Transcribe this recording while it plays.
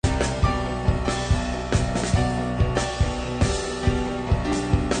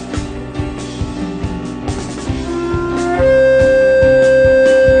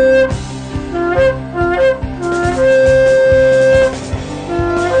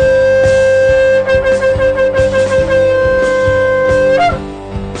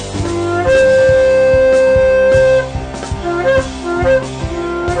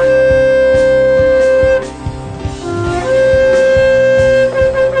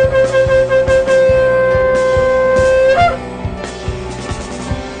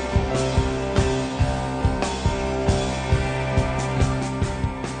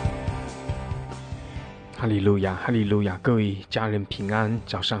哈利路亚！各位家人平安，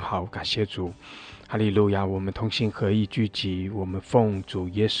早上好，感谢主，哈利路亚！我们同心合意聚集，我们奉主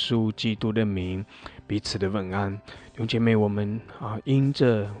耶稣基督的名，彼此的问安。弟兄姐妹，我们因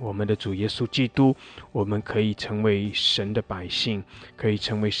着我们的主耶稣基督，我们可以成为神的百姓，可以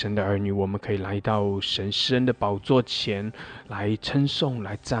成为神的儿女，我们可以来到神施恩的宝座前来称颂、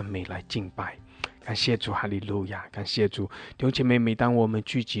来赞美、来敬拜。感谢主，哈利路亚！感谢主，弟兄姐妹，每当我们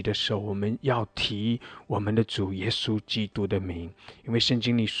聚集的时候，我们要提我们的主耶稣基督的名，因为圣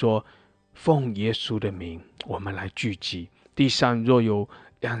经里说，奉耶稣的名，我们来聚集。地上若有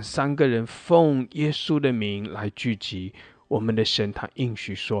2、3个人奉耶稣的名来聚集，我们的神他应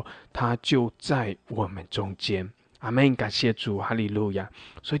许说，他就在我们中间。阿们！感谢主，哈利路亚！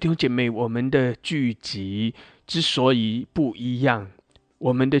所以弟兄姐妹，我们的聚集之所以不一样，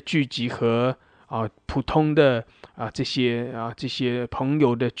我们的聚集和普通的这些朋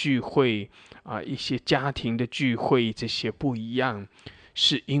友的聚会一些家庭的聚会，这些不一样，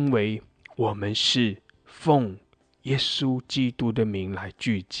是因为我们是奉耶稣基督的名来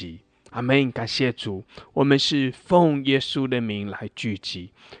聚集。阿们！感谢主，我们是奉耶稣的名来聚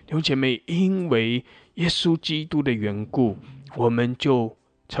集。弟兄姐妹，因为耶稣基督的缘故，我们就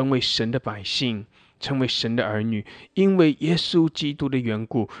成为神的百姓，成为神的儿女。因为耶稣基督的缘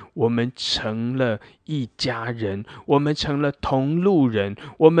故，我们成了一家人，我们成了同路人，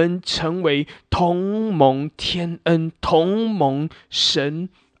我们成为同蒙天恩、同蒙神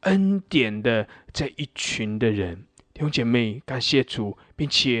恩典的这一群的人。弟兄姐妹，感谢主，并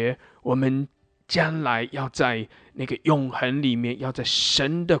且我们将来要在那个永恒里面，要在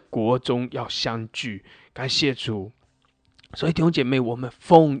神的国中要相聚。感谢主。所以弟兄姐妹，我们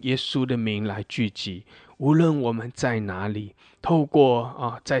奉耶稣的名来聚集，无论我们在哪里，透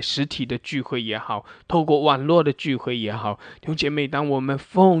过在实体的聚会也好，透过网络的聚会也好，弟兄姐妹，当我们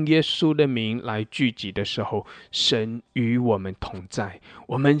奉耶稣的名来聚集的时候，神与我们同在，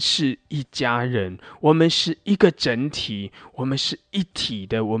我们是一家人，我们是一个整体，我们是一体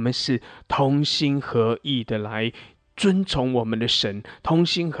的，我们是同心合意的来尊崇我们的神，同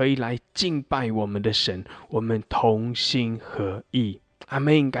心合意来敬拜我们的神，我们同心合意。阿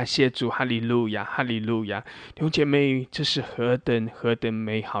们！感谢主，哈利路亚，哈利路亚！弟兄姐妹，这是何等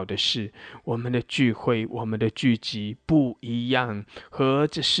美好的事！我们的聚会，我们的聚集不一样，和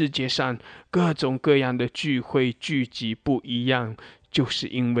这世界上各种各样的聚会聚集不一样，就是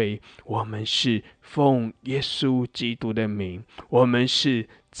因为我们是奉耶稣基督的名，我们是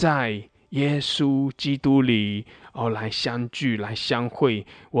在耶稣基督里来相聚，来相会。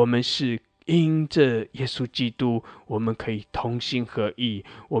我们是因着耶稣基督，我们可以同心合意，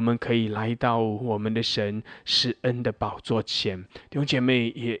我们可以来到我们的神施恩的宝座前。弟兄姐妹，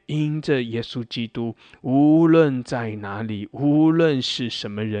也因着耶稣基督，无论在哪里，无论是什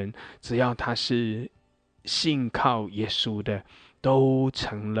么人，只要他是信靠耶稣的，都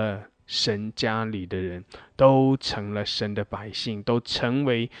成了神家里的人，都成了神的百姓，都成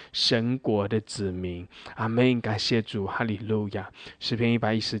为神国的子民。阿们！感谢主，哈利路亚！诗篇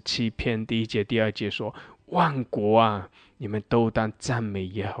117篇1节、2节说：万国啊，你们都当赞美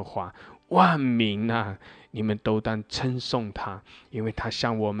耶和华；万民啊，你们都当称颂他，因为他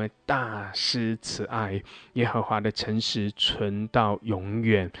向我们大施慈爱。耶和华的诚实存到永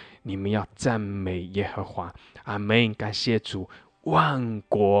远，你们要赞美耶和华。阿们！感谢主。万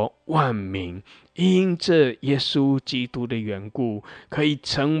国万民因着耶稣基督的缘故，可以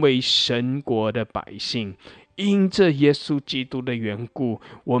成为神国的百姓。因着耶稣基督的缘故，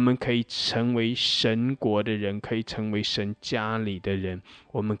我们可以成为神国的人，可以成为神家里的人，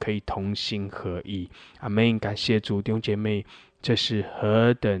我们可以同心合意。阿们！感谢主，弟兄姐妹，这是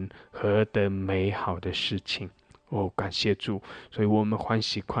何等美好的事情感谢主，所以我们欢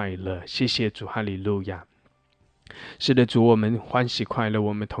喜快乐。谢谢主，哈利路亚！是的，主，我们欢喜快乐，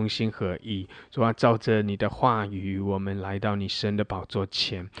我们同心合意。主啊，照着你的话语，我们来到你神的宝座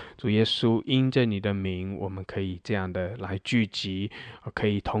前。主耶稣，因着你的名，我们可以这样的来聚集，可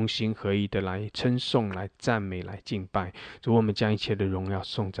以同心合意的来称颂、来赞美、来敬拜。主，我们将一切的荣耀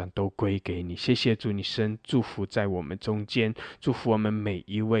颂赞都归给你。谢谢主，你神祝福在我们中间，祝福我们每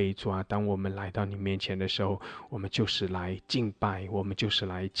一位。主啊，当我们来到你面前的时候，我们就是来敬拜，我们就是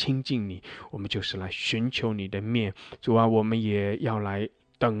来亲近你，我们就是来寻求你的面。主啊，我们也要来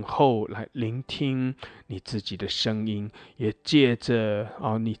等候，来聆听你自己的声音，也借着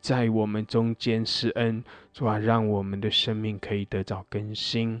你在我们中间施恩，主啊，让我们的生命可以得着更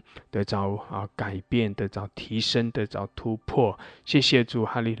新，得着改变，得着提升，得着突破。谢谢主，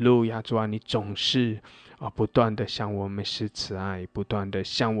哈利路亚！主啊，你总是不断的向我们施慈爱，不断的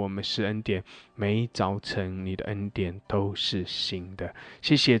向我们施恩典。每一早晨你的恩典都是新的。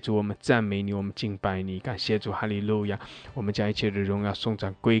谢谢主，我们赞美你，我们敬拜你，感谢主，哈利路亚！我们将一切的荣耀颂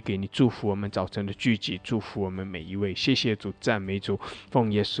赞归给你，祝福我们早晨的聚集，祝福我们每一位。谢谢主，赞美主，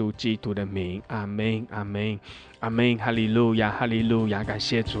奉耶稣基督的名，阿们，阿们。阿们，哈利路亚，哈利路亚，感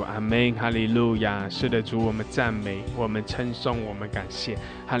谢主，阿们，哈利路亚。是的，主，我们赞美，我们称颂，我们感谢，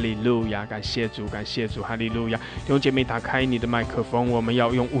哈利路亚，感谢主，感谢主，哈利路亚。弟兄姐妹，打开你的麦克风，我们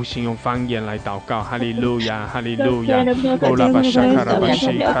要用悟性、用方言来祷告，哈利路亚，哈利路亚。欧拉巴沙卡拉巴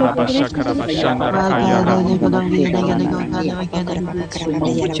西卡拉巴沙卡拉巴山达拉卡亚拉，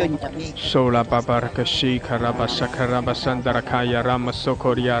苏拉巴巴拉卡西卡拉巴沙卡拉巴山达拉卡亚拉马索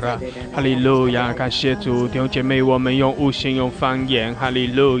科利亚拉，哈利路亚，感谢主，弟兄姐妹。我们用悟性、用方言，哈利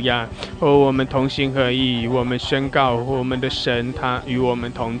路亚！我们同心合意，我们宣告我们的神他与我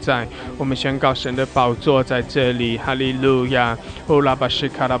们同在，我们宣告神的宝座在这里，哈利路亚！拉巴西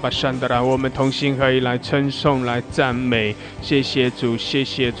卡拉巴山德拉，我们同心合意来称颂、来赞美，谢谢主，谢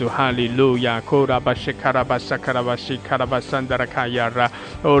谢主，哈利路亚！拉巴西卡拉巴萨卡拉巴西卡拉巴山德拉卡亚拉，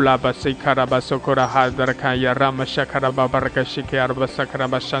拉巴西卡拉巴索库拉哈德拉卡亚拉，马沙卡拉巴巴拉卡西卡拉巴萨卡拉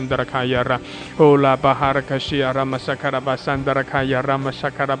巴山德拉卡亚拉，拉巴哈拉卡西。Rama Sakaraba Sandara Kaya Rama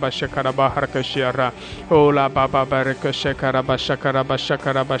Shakaraba Shakaraba Harakashiara Ola Baba Baraka Shakaraba Shakaraba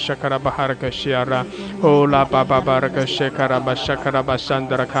Shakaraba Shakaraba Harakashiara Ola Baba Baraka Shakaraba Shakaraba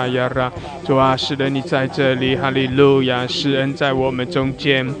Sandara Kaya 主啊，是的，你在这里，哈利路亚，施恩在我们中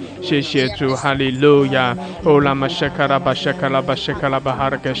间，谢谢主，哈利路亚。Ola Shakaraba Shakaraba Shakaraba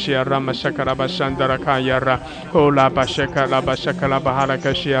Harakashiara Rama Shakaraba Sandara Kaya Ola Shakaraba Shakaraba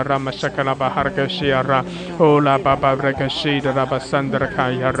Harakashiara Rama Shakaraba Harakashiara Ola Baba Rakashi的拉巴桑德拉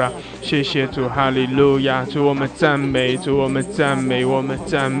卡亚拉，谢谢主，哈利路亚，主我们赞美，主我们赞美，我们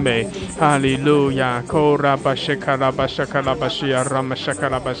赞美，哈利路亚。Kora ba shakara ba shakara ba shia rama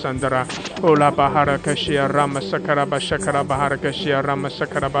shakara ba sandara Ola ba harakashia rama shakara ba shakara ba harakashia rama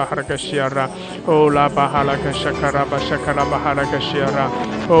shakara ba harakashia ra Ola ba halakashakara ba shakara ba harakashia ra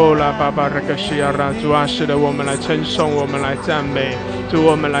Ola ba barakashia ra 主啊，是的，我们来称颂，我们来赞美，主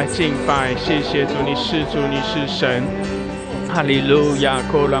我们来敬拜，谢谢主，你是主，你是神。哈利路亚，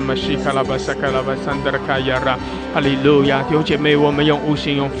库拉玛西卡拉巴萨卡拉巴桑德拉卡亚拉，哈利路亚，弟兄姐妹，我们用悟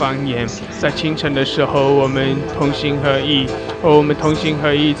性、用方言，在清晨的时候，我们同心合意。我们同心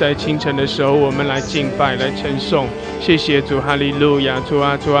合意，在清晨的时候，我们来敬拜，来称颂。谢谢主，哈利路亚，主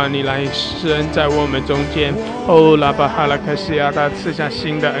啊，主啊，你来施恩在我们中间。拉巴哈拉卡西亚拉，赐下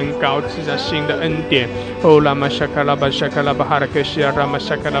新的恩膏，赐下新的恩典。拉玛沙卡拉巴沙卡拉巴哈拉卡西亚拉玛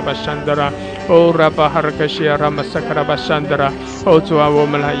沙卡拉巴山德拉，拉巴哈拉卡西亚拉玛沙卡拉巴山德拉。主啊，我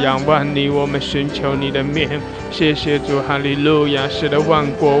们来仰望你，我们寻求你的面。谢谢主，哈利路亚！使得万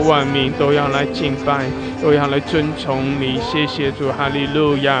国万民都要来敬拜，都要来尊崇你。谢谢主，哈利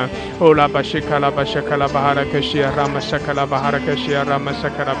路亚！拉巴西卡拉巴沙卡拉巴哈拉克西亚拉玛沙卡拉巴哈拉克西亚拉玛沙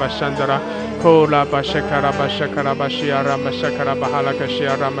卡拉巴山德拉，拉巴沙卡拉巴沙卡拉巴西亚拉玛沙卡拉巴哈拉克西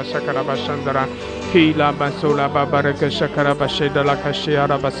亚拉玛沙卡拉巴山德拉。Kila basula babaraka shakara bashida la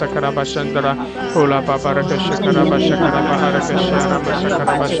kashiara basakara bashandara Ola babaraka shakara bashakara baharaka shiara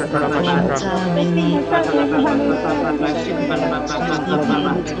basakara bashakara bashakara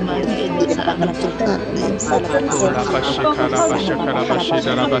Ola bashakara bashakara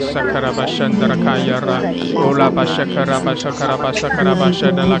bashida la basakara bashandara kayara Ola bashakara bashakara basakara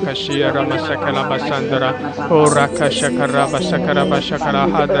bashida la kashiara basakara basandara Ora kashakara basakara bashakara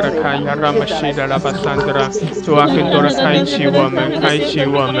hadara kayara mashida la Sandra， 主啊，更多的开启我们，开启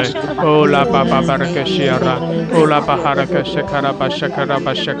我们。拉巴巴巴拉克西亚拉，拉巴哈拉克西卡拉巴沙卡拉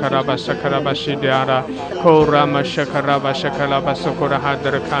巴沙卡拉巴沙卡拉巴西迪亚拉，拉玛沙卡拉巴沙卡拉巴苏库拉哈德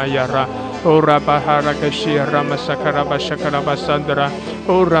拉卡亚拉，拉巴哈拉克西亚拉玛沙卡拉巴沙卡拉巴桑德拉，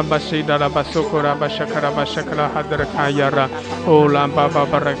拉巴西达拉巴苏库拉巴沙卡拉巴沙卡拉哈德拉卡亚拉，拉巴巴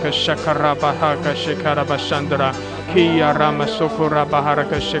巴拉克沙卡拉巴哈克西卡拉巴桑德拉。Kia Rama Sokora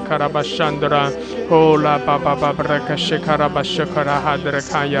Baharaka Shekara Bashandra, Ola Baba Babaraka Shekara Bashakara Hadra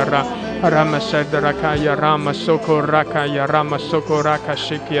Kayara, Rama Sadra Kaya Rama Sokoraka Ya Rama Sokoraka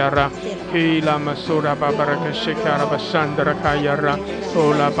Shekiara, Kila Masura Babaraka Shekara Bashandra Kayara,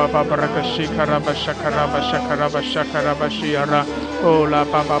 Ola Baba Baraka Shekara Bashakara Bashakara Bashakara Bashiara, Ola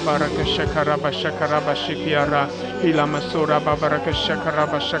Baba Baraka Shekara Bashakara Bashikiara, Kila Masura Babaraka Shekara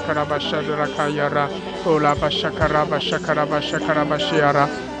Bashakara Bashadra Kayara, Ola Bashakara Bashakaraba Shakaraba Shiara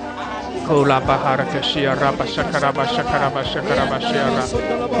Kola bahara kashia raba shakaraba shakaraba shakaraba shiara.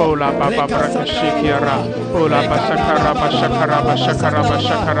 Kola baba braka shikiara. Kola basakaraba shakaraba shakaraba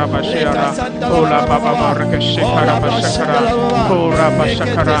shakaraba shiara. Kola baba braka shikaraba shakara. Kola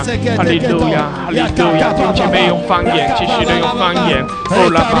bashakara. Hallelujah, hallelujah。弟兄姐妹用方言，继续的用方言。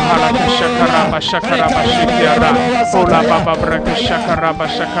Kola bahara kashakaraba shakaraba shikiara. Kola baba braka shakaraba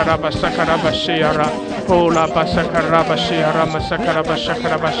shakaraba shakaraba shiara. Kola basakaraba shiara masakaraba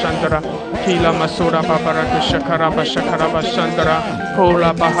shakaraba shandara. Kila masura babaraka shakaraba shakaraba shandara.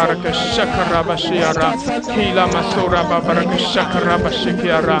 Kola baharaka shakaraba shiara. Kila masura babaraka shakaraba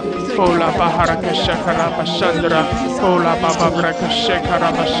shikiara. Kola baharaka shakaraba shandara. Kola babaraka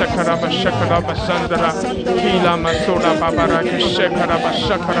shakaraba shakaraba shakaraba shandara. Kila masura babaraka shakaraba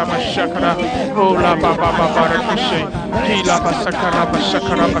shakaraba shakara. Kola babaraka shi. Kila basakaraba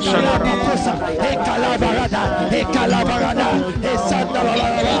shakaraba shandara.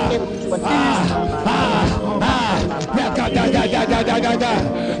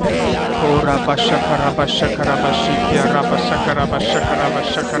 Ora bashakaraba shakaraba shikiaraba sakaraba shakaraba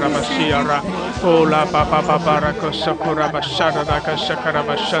shakaraba shiara. Ola baba baraka sakuraba sharaka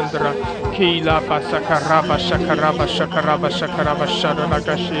shakaraba shandra. Kila basakaraba shakaraba shakaraba shakaraba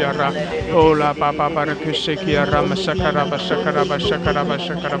sharaka shiara. Ola baba baraka shikiarama sakaraba shakaraba shakaraba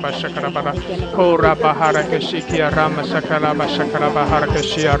shakaraba shakaraba. Ora baharaka shikiarama sakaraba shakaraba haraka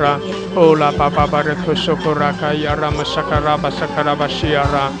shiara. Ola baba baraka sakuraka yarama sakaraba sakaraba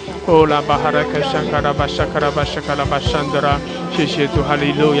shiara. Ola baharaka shakaraba shakaraba shakaraba shandra。谢谢主，哈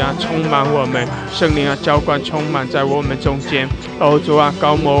利路亚，充满我们，圣灵啊，浇灌充满在我们中间。哦，主啊，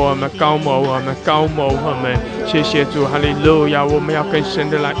高摩我们，高摩我们，高摩我们。谢谢主，哈利路亚，我们要更深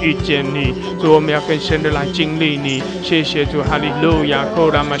的来遇见你，主，我们要更深的来经历你。谢谢主，哈利路亚。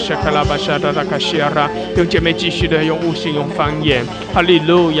弟兄姐妹继续的用悟性，用方言，哈利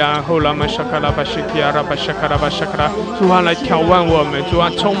路亚。主啊，来挑旺我们，主啊，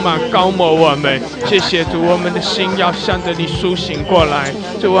充满高摩我们。谢谢主，我们的心要向着你苏醒过来。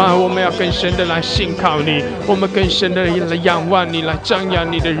主啊，我们要更深的来信靠你，我们更深的来仰望你，来张扬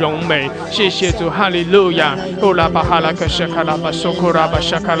你的荣美。谢谢主，哈利路亚。哦拉巴哈拉克沙卡拉巴苏库拉巴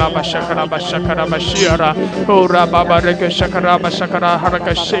沙卡拉巴沙卡拉巴沙卡拉巴西亚拉。哦拉巴巴热克沙卡拉巴沙卡拉哈拉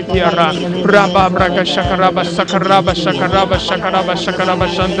克西基亚拉。拉巴布拉克沙卡拉巴沙卡拉巴沙卡拉巴沙卡拉巴沙卡拉巴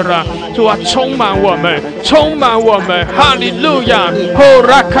山德拉。主啊，充满我们，充满我们，哈利路亚。哦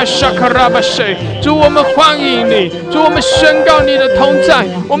拉卡沙卡拉巴西，主我们欢迎你，主我们宣告你的同在，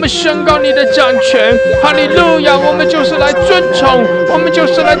我们宣告你的掌权，哈利路亚！我们就是来尊崇，我们就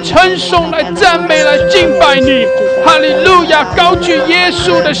是来称颂、来赞美、来敬拜你，哈利路亚！高举耶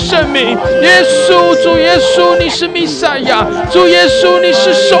稣的圣名，耶稣，主耶稣，你是弥赛亚，主耶稣，你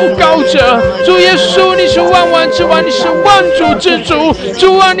是受膏者，主耶稣，你是万王之王，你是万主之主，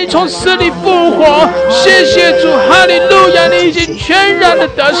主啊，你从死里复活，谢谢主，哈利路亚！你已经全然的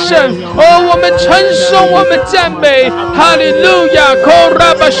得胜，哦，我们称颂，我们赞美，哈利路亚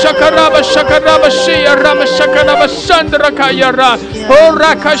！Koraba shakaraba shakaraba shiyarama shakaraba sandra kayara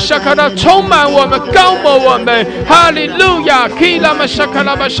oraka shakara 充满我们高摩我们哈利路亚 kilama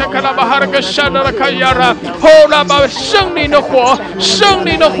shakaraba shakaraba haraka sandra kayara oraba 圣灵的火圣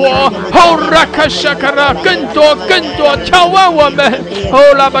灵的火 oraka shakara 更多更多眺望我们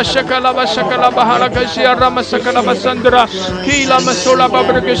oraba shakaraba shakaraba haraka shiyarama shakaraba sandra kilama solaba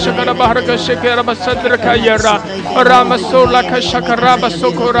haraka shakaraba haraka shakaraba sandra kayara rama solaka shakaraba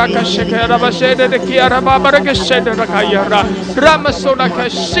sokoraka shakaraba sheda de kiaraba baraka sheda kayara rama solaka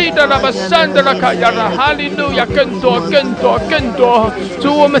shida raba sandra kayara 哈利路亚更多更多更多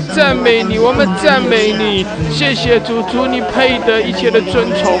主我们赞美你我们赞美你谢谢主主你配得一切的尊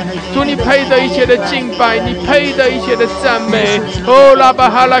崇主你配得一切的敬拜你配得一切的赞美哦拉巴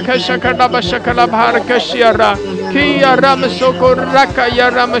哈拉卡shakaraba shakaraba haraka shira kia rama sokoraka ya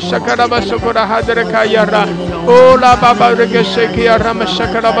rama shakaraba sokora hadra kayara oh la baba rega shekia rama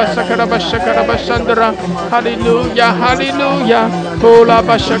shakaraba sakaraba shakaraba sandra hallelujah hallelujah oh la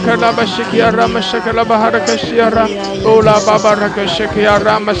ba shakaraba shekia rama shakaraba haraka shira oh la baba rega shekia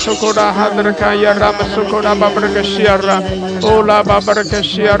rama sokora hadra kaya rama sokora baba rega shira oh la baba rega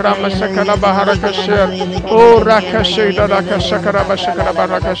shira rama sakaraba haraka shira oh raka shira raka shakaraba shakaraba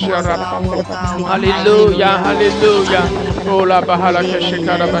raka shira hallelujah hallelujah oh la bahala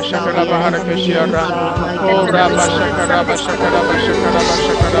shakaraba shakaraba haraka shira oh la ba shakaraba shakaraba shakaraba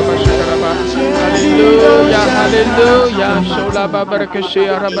shakaraba shakaraba 哈利路亚，哈利路亚，手拉巴巴拉克西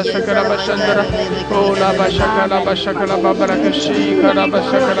亚拉巴沙卡拉巴山德拉，哦拉巴沙卡拉巴沙卡拉巴巴拉克西卡拉巴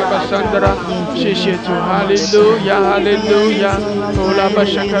沙卡拉巴山德拉，谢谢主，哈利路亚，哈利路亚，哦拉巴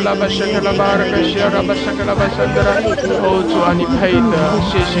沙卡拉巴沙卡拉巴拉克西亚拉巴沙卡拉巴山德拉，哦主啊，你配的，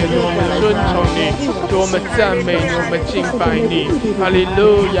谢谢主，我们尊崇你，主我们赞美你，我们敬拜你，哈利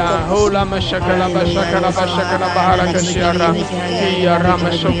路亚，哦拉玛沙卡拉巴沙卡拉巴沙卡拉巴哈拉克西亚拉，伊亚拉玛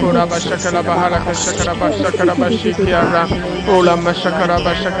苏库拉巴沙卡拉巴哈拉克沙卡拉巴沙卡拉巴西基亚拉，哦拉玛沙卡拉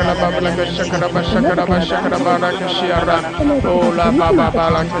巴沙卡拉巴巴拉克沙卡拉巴沙卡拉巴沙卡拉巴拉克西亚拉，哦拉巴巴巴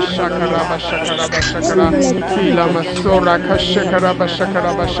拉克沙卡拉巴沙卡拉巴沙卡拉，伊拉玛苏拉克沙卡拉巴沙卡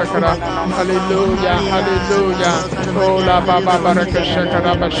拉巴沙卡拉，哈利路亚，哈利路亚，哦拉巴巴巴拉克沙卡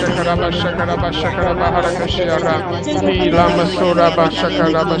拉巴沙卡拉巴沙卡拉巴沙卡拉巴哈拉克西亚拉，伊拉玛苏拉巴沙卡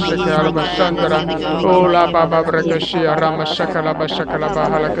拉巴沙卡拉巴山德拉，哦拉巴巴巴拉克西亚拉玛沙卡拉巴沙卡拉巴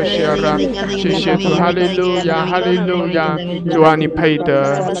哈拉克西亚拉，谢谢主，哈利路亚，哈利路亚，主啊你配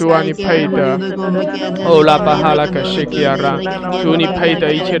的，主啊你配的，哦拉巴哈拉克西亚拉，主你配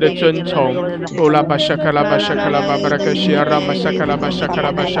的一切的尊崇，哦拉巴沙卡拉巴沙卡拉巴巴拉克西亚拉玛沙卡拉巴沙卡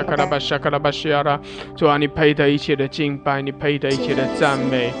拉巴沙卡拉巴沙卡拉巴西亚拉，主啊你配的一切的敬拜，你配的一切的赞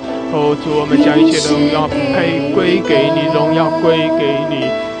美，哦主我们将一切的荣耀归给你，荣耀归给你，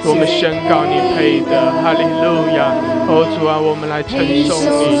我们宣告你配的，哈利路亚，哦主啊我们来称颂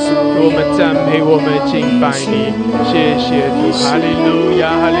你，我们赞美，我们敬拜你，谢谢主，哈利路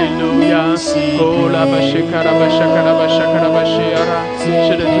亚，哈利路亚，哦拉巴西卡拉巴沙卡拉巴沙卡拉巴西亚拉，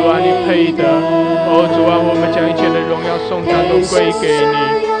是的主啊你配的，哦主啊我们将一切的荣耀颂赞都归给你，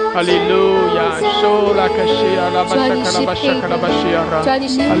哈利路亚，苏拉克西亚拉巴沙卡拉巴沙卡拉巴西亚拉，哈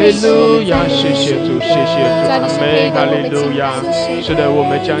利路亚，谢谢主，谢谢主，阿门，哈利路亚，是的，我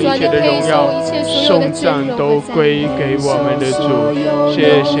们将一切的荣耀颂赞都归给我们的主，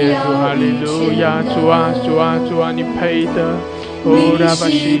谢谢主，哈利路亚，主啊主啊主啊，你配的。哦拉巴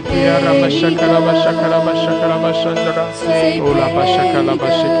西基亚拉巴沙卡拉巴沙卡拉巴沙卡拉巴山德拉，哦拉巴沙卡拉巴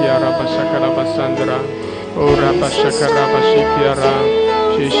西基亚拉巴沙卡拉巴山德拉，哦拉巴沙卡拉巴西基亚拉，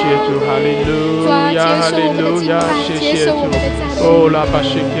谢谢主，哈利路亚，哈利路亚，谢谢主，哦拉巴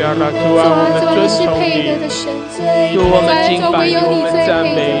西基亚拉，主啊我们尊崇你，主我们敬拜你，我们赞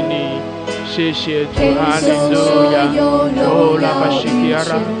美你，谢谢主，哈利路亚，哦拉巴西基亚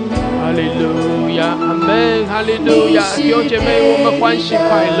拉。哈利路亚，阿门，哈利路亚，弟兄姐妹，我们欢喜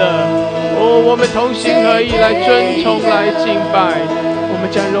快乐，哦，我们同心合意来尊崇，来敬拜，我们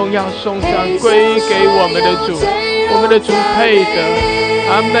将荣耀颂赞归给我们的主，我们的主配的，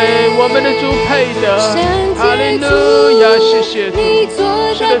阿门，我们的主配的，哈利路亚，谢谢主，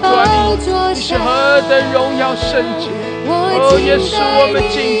是的主啊，你是何等荣耀圣洁，哦，耶稣，我们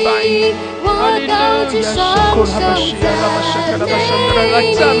敬拜你。哈利路亚，是库拉巴西亚拉巴沙卡拉巴山德拉，来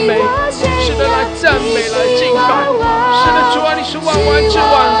赞美，是的，来赞美，来敬拜，是的，主啊，你是万王之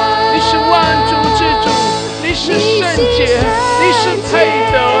王，你是万主之主，你是圣洁，你是配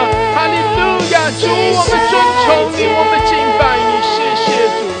的，哈利路亚，主，我们尊崇你，我们敬拜你，谢谢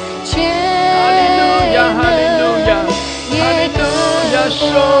主，哈利路亚，哈利路亚，哈利路亚，说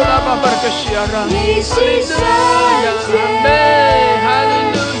拉巴巴克西亚拉，哈利路亚，阿门，哈利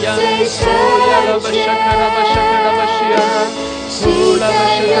路亚。哦呀拉巴沙卡拉巴沙卡拉巴西亚拉，哦拉巴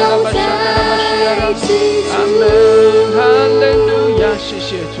沙卡拉巴沙卡拉巴西亚拉，阿门，哈利路亚，谢谢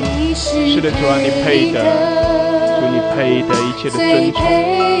主，是的主啊，你配的，主你配的一切的尊崇，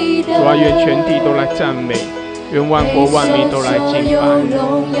主啊，愿全地都来赞美，愿万国万民都来敬拜，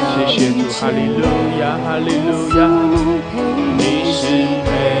谢谢主，哈利路亚，哈利路亚，你是配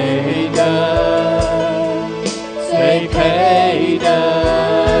的，最配的。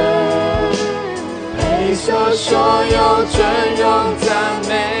所有尊荣赞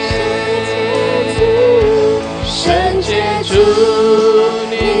美，圣洁主，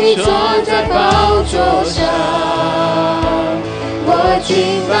你坐在宝座上，我敬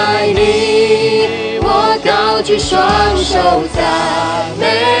拜你，我高举双手赞美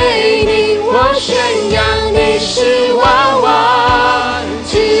你，我宣扬你是万王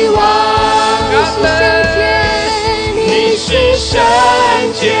之王，你是圣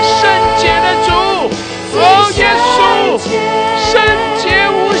洁，圣洁的主。哦，耶稣，圣洁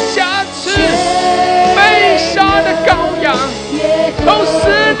无瑕疵，被杀的羔羊，从死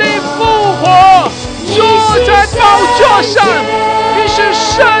里复活，坐在宝座上。你是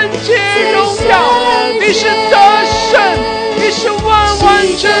圣洁荣耀，你是得胜，你是万王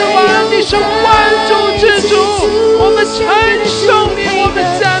之王，你是万主之主。我们称颂你，我们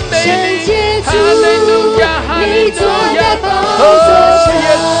赞美你，哈利路亚，哈利路亚。哦，耶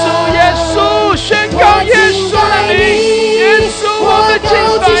稣，耶稣。宣告耶稣的名，耶稣，我们敬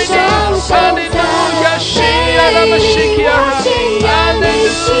拜你，哈利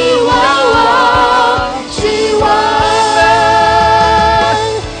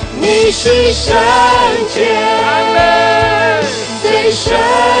是圣洁，阿门，最圣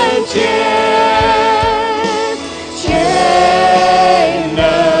洁，全能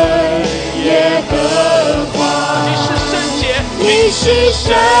耶和华。你是圣洁，你是圣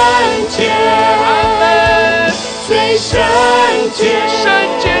洁，阿门，最圣洁，圣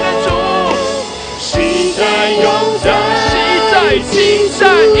洁的主，昔在永在，昔在今在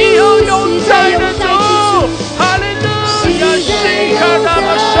以后永在的主，哈利路亚，西卡拉巴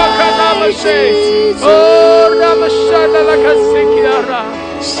沙卡拉巴西，哦拉巴沙拉拉卡西基亚拉，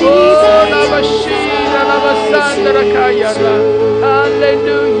哦拉巴西拉拉巴桑德拉卡亚拉，哈利路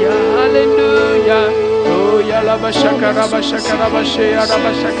亚，哈利路亚，哦呀拉巴沙卡拉巴沙卡拉巴西呀拉巴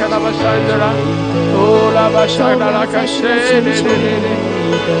沙卡拉巴桑德拉，哦拉巴沙拉拉卡西嘞嘞嘞嘞，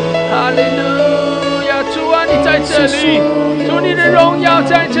哈利路亚，主啊你在这里，主你的荣耀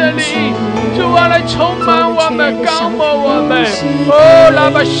在这里，主啊来充满我们，高摩我们，哦拉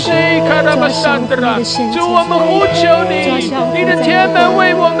巴西卡拉巴桑德拉，主我们呼求你，你的天门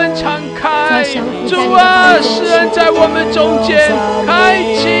为我们敞开，主啊施恩在我们中间，开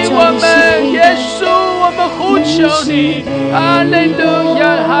启我们，耶稣我们呼求你，哈利路亚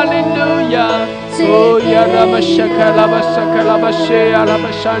哈利路亚，哦呀拉巴沙卡拉巴沙卡拉巴西呀拉巴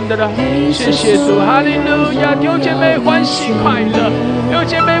桑德拉，谢谢主，哈利路亚，弟兄姐妹欢喜快乐，弟兄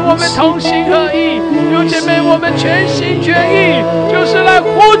姐妹我们同心合意，弟兄姐妹我们全心全意，就是来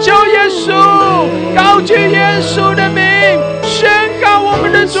呼求耶稣，高举耶稣的名，宣告我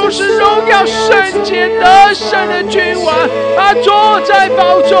们的主是荣耀圣洁得胜的君王，他坐在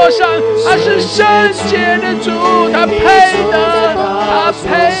宝座上，他是圣洁的主，他配得，他配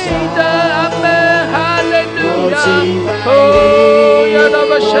得，阿门，哈利路亚，哦呀拉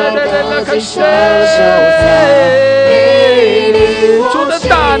巴沙拉拉卡西，主的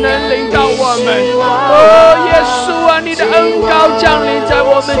大能领导我们，哦耶稣啊，你的恩膏降临在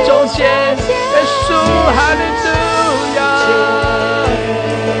我们中间，耶稣，哈利路亚，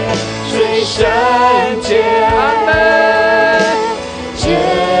最圣洁，阿门，全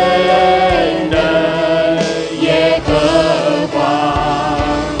能耶和华。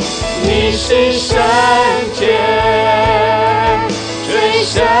你是圣洁，最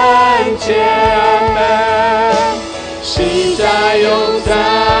圣洁，阿门。昔在永在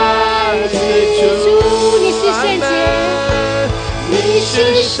之主，你是圣洁，你是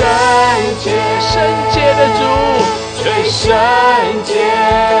圣洁，圣洁的主，最圣洁，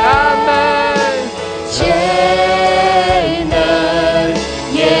阿门，全能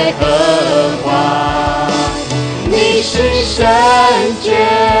耶和华。你是圣洁，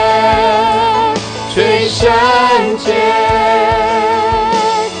最圣洁，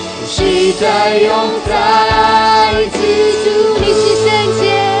昔在永在之主，你是圣洁，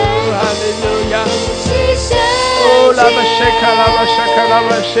哈利路亚，是圣哦拉巴西卡拉巴沙卡拉巴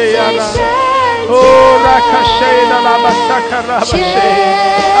西呀拉，哦拉卡西拉拉巴沙卡拉巴西，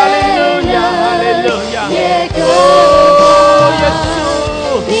哈利路亚哈利路亚，哦耶稣，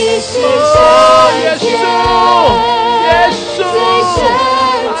你是哦耶稣耶稣，圣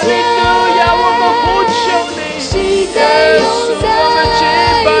哈利路亚，我们呼求你，耶稣我们敬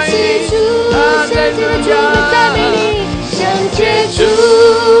拜你，哈利路亚，圣洁主，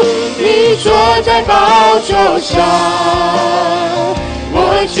你坐在宝座上，我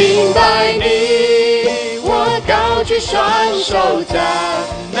敬拜你，我高举双手赞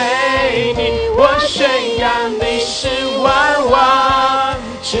美你，我宣扬你是万王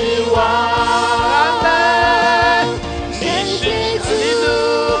之王，阿门。你是主，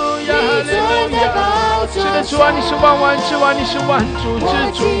你坐在宝座上，主啊，你是万王之王，你是万主之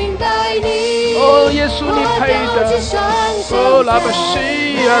主。哦，耶稣你配的。哦，拉巴西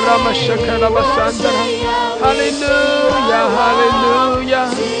呀，拉巴沙卡拉巴桑德拉，哈利路亚，哈利路亚。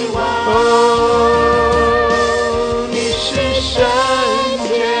哦，你是圣洁。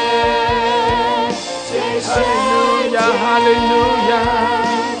哈利路亚，哈利路亚。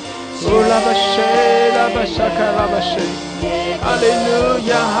哦，拉巴西，拉巴沙卡拉巴西。哈利路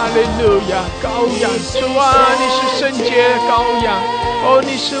亚，哈利路亚，羔羊，主啊，你是圣洁羔羊，哦，你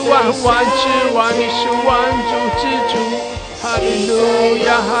是万王之王，你是万主之主，哈利路亚，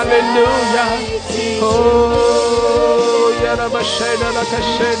哈利路亚，哦，呀拉巴西拉拉卡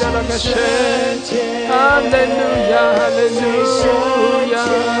西拉拉卡西，哈利路亚，哈利路亚，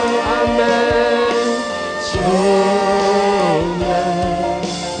阿门。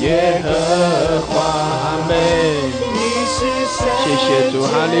耶和华，阿门。谢谢主，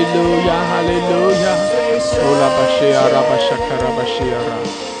哈利路亚，哈利路亚。哦，拉巴西亚，拉巴沙卡拉巴西亚拉。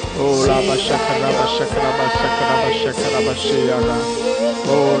哦，拉巴沙卡拉巴沙卡拉巴沙卡拉巴沙卡拉巴西亚拉。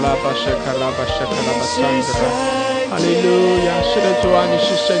哦，拉巴沙卡拉巴沙卡拉巴桑德拉。哈利路亚！是的，主啊，你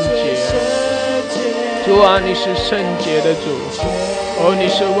是圣洁，主啊，你是圣洁的主，哦，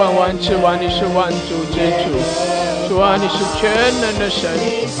你是万王之王，你是万主之主，主啊，你是全能的神，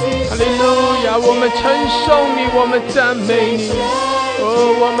哈利路亚！我们称颂你，我们赞美你，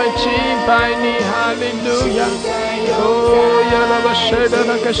哦，我们敬拜你，哈利路亚！哦，呀啦吧谁的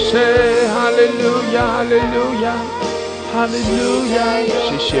那个谁，哈利路亚，哈利路亚。哈利路亚，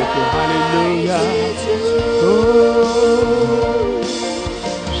谢谢主，哈利路亚。哦，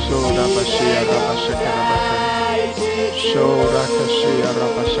收拉巴西亚拉巴沙克拉巴卡，收拉卡西亚拉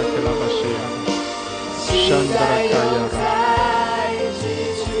巴沙克拉巴西亚，山达拉卡亚拉。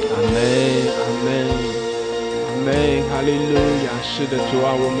阿门，阿门，阿门，哈利路亚。是的，主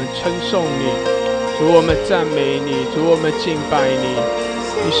啊，我们称颂你，主，我们赞美你，主，我们敬拜你。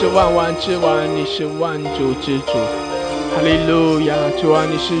你是万王之王，你是万主之主。哈利路亚，主啊，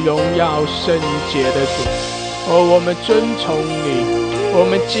你是荣耀圣洁的主，哦，我们尊崇你，我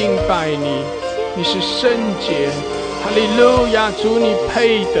们敬拜你，你是圣洁。哈利路亚，主你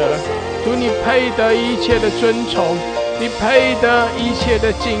配得，主你配得一切的尊崇，你配得一切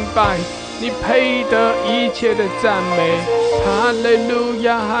的敬拜，你配得一切的赞美。哈利路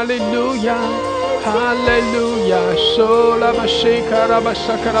亚，哈利路亚。哈利路亚，说拉巴西卡拉巴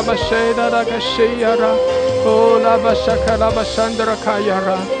沙卡拉巴西达拉卡西亚拉，哦拉巴沙卡拉巴山达拉卡亚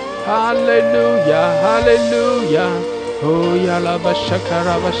拉，哈利路亚，哈利路亚，哦呀拉巴沙卡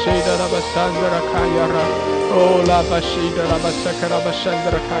拉巴西达拉巴山达拉卡亚拉，哦拉巴西达拉巴沙卡拉巴山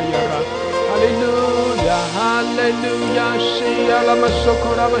达拉卡亚拉，哈利路亚，哈利路亚，西呀拉玛索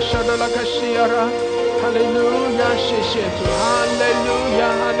库拉巴沙达拉卡西亚拉。哈利路亚，谢谢主，哈利路亚，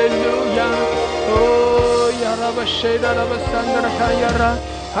哈利路亚，哦呀拉巴谁的拉巴三的拉卡亚拉，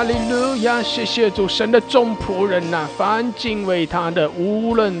哈利路亚，谢谢主，神的众仆人呐，凡敬畏他的，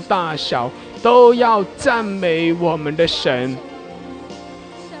无论大小，都要赞美我们的神。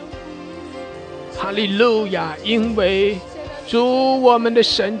哈利路亚，因为主我们的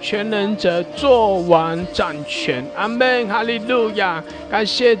神全能者作王掌权，阿们，哈利路亚，感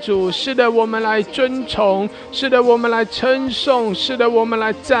谢主，是的，我们来尊崇，是的，我们来称颂，是的，我们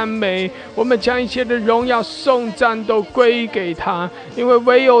来赞美，我们将一切的荣耀颂赞都归给他，因为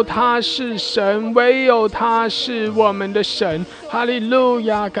唯有他是神，唯有他是我们的神，哈利路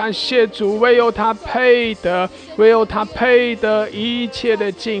亚，感谢主，唯有他配得，唯有他配得一切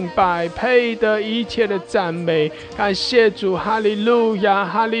的敬拜，配得一切的赞美，感谢主，哈利路亚，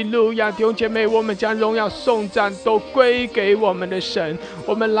哈利路亚，弟兄姐妹，我们将荣耀颂赞都归给我们的神，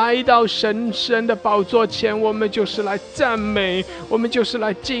我们来到神的宝座前，我们就是来赞美，我们就是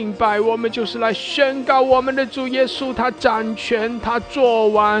来敬拜，我们就是来宣告我们的主耶稣，他掌权，他作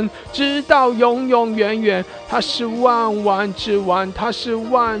王，直到永永远远，他是万王之王，他是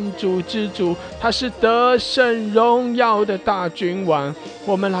万主之主，他是得胜荣耀的大君王，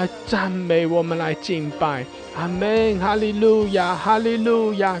我们来赞美，我们来敬拜，阿们，哈利路亚，哈利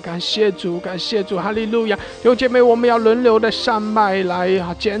路亚，感谢主，感谢主，哈利路亚。弟兄姐妹，我们要轮流的上麦来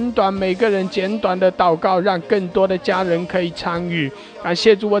简短，每个人简短的祷告，让更多的家人可以参与。感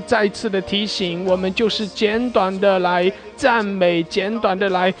谢主，我再一次的提醒，我们就是简短的来赞美，简短的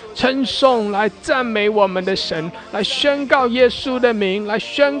来称颂，来赞美我们的神，来宣告耶稣的名，来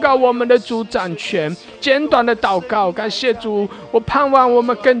宣告我们的主掌权。简短的祷告，感谢主，我盼望我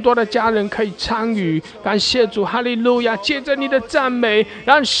们更多的家人可以参与。感谢主，哈利路亚！借着你的赞美，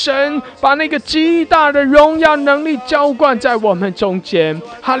让神把那个极大的荣耀能力浇灌在我们中间。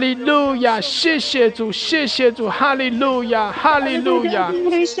哈利路亚！谢谢主，谢谢主，哈利路亚，哈利路亚！哈利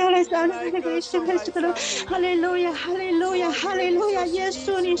路亚，哈利路亚，哈利路亚！耶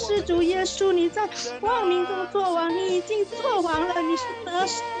稣，你是主，耶稣，你在万民中作王，你已经作王了，你是得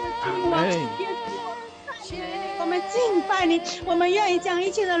胜的君王。耶稣，我们敬拜你，我们愿意将一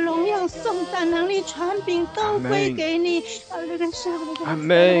切的荣耀、颂赞、能力、权柄都归给你。阿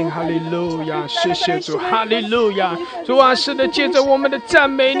门，哈利路亚，谢谢主，哈利路亚！主啊，是的，借着我们的赞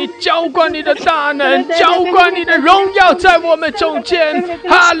美，你浇灌你的大能，浇灌你的荣耀在我们中间。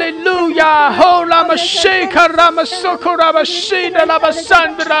哈利路亚！哦，拉玛西卡拉玛索库拉玛西的拉玛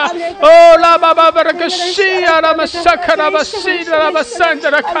山的拉，哦，拉玛巴巴拉克西亚拉玛萨卡拉玛西的拉玛山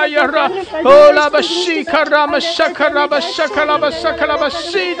的拉卡亚拉，哦，拉玛西卡拉玛沙卡拉玛沙卡拉玛沙卡拉玛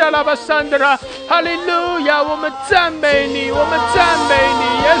西的拉玛山的拉，哈利路亚！我们赞美你，我们赞美你，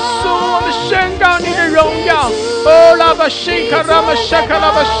耶稣，我们宣告你的荣耀，哦，拉巴西卡拉巴沙卡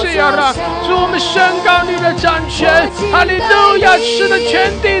拉巴西亚拉，主我们宣告你的掌权，哈利路亚！是的，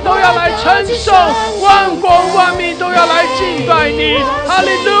全地都要来称颂，万国万民都要来敬拜你，哈利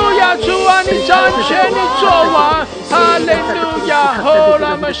路亚！主啊，你掌权，你作王，哈利路亚！哦，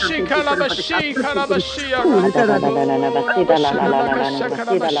拉巴西卡拉巴西卡拉巴西亚拉，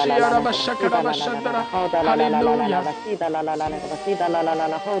哈利路亚！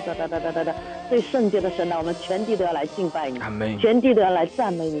最圣洁的神啊，我们全地都要来敬拜你，全地都要来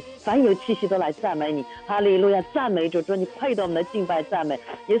赞美你，凡有气息都来赞美你，哈利路亚！赞美主，主你配得我们的敬拜赞美，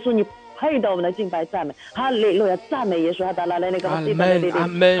耶稣你配得我们的敬拜赞美，哈利路亚！赞美耶稣，哈达拉来那个，阿门，阿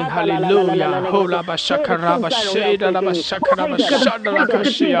门，哈利路亚！后拉巴沙卡拉巴西达拉巴沙卡拉巴沙达拉卡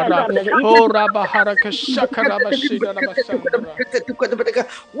西亚拉，后拉巴哈拉卡沙卡拉巴西达拉巴沙达拉。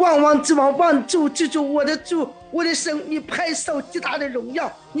万王之王，万主之主，我的主，我的神，你配受极大的荣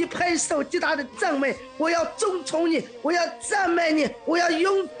耀，你配受极大的赞美，我要尊崇你，我要赞美你，我要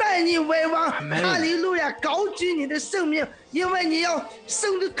拥戴你为王，哈利路亚！高举你的圣名，因为你要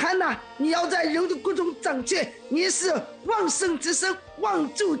生的看哪，你要在人的国中掌权，你是万圣之神，万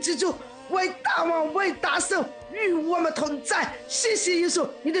主之主，为大王，为大圣，与我们同在。谢谢耶稣，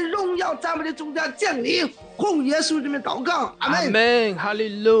你的荣耀在我们的中间降临，奉耶稣之名祷告，阿门。阿门，哈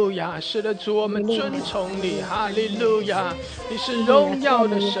利路亚！是的，主，我们尊崇你，哈利路亚！你是荣耀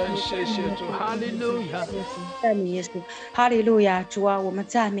的神，谢谢主，哈利路亚！赞美耶稣，哈利路亚！主啊，我们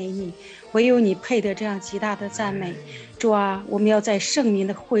赞美你，唯有你配得这样极大的赞美。主啊，我们要在圣民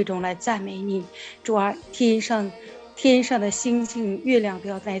的会中来赞美你。主啊，天上的星星月亮都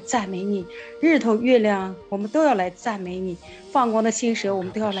要来赞美你，日头月亮我们都要来赞美你，放光的星蛇我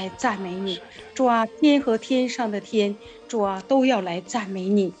们都要来赞美你。主啊，天和天上的天，主啊，都要来赞美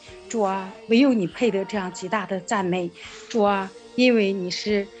你。主啊，唯有你配得这样极大的赞美。主啊，因为你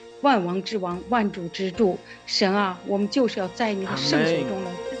是万王之王，万主之主。神啊，我们就是要在你的圣手中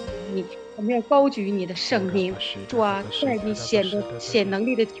来赞美你，我们要高举你的圣名。主啊，在你显能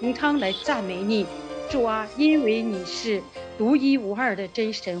力的穹苍来赞美你。主啊，因为你是独一无二的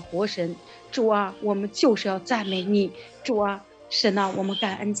真神活神。主啊，我们就是要赞美你。主啊，神啊，我们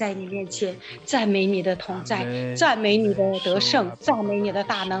感恩在你面前，赞美你的同在，赞美你的得胜，赞美你的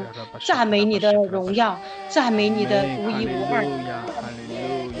大能，赞美你的荣耀，赞美你的独一无二，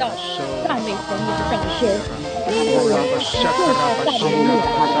赞美神你的掌权。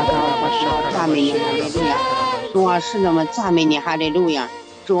赞美你，哈利路亚！主啊，是的，我们赞美你，哈利路亚！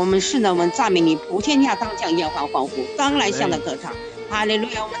主，我们是的，我们赞美你，普天下当向耶和华欢呼，当来向他歌唱，哈利路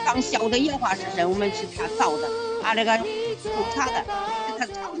亚！我们当晓得耶和华是神，我们是他造的，那个属他的，是他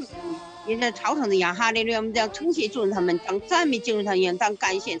造的，也是朝圣的羊，哈利路亚！我们将称谢祝他们，当赞美进入他言，当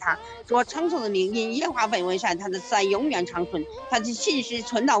感谢他，说称颂的名，因耶和华本为善，他的慈爱永远长存，他的信实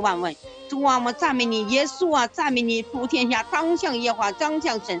存到万万。主啊，我们赞美你，耶稣啊，赞美你，普天下当向耶和华，当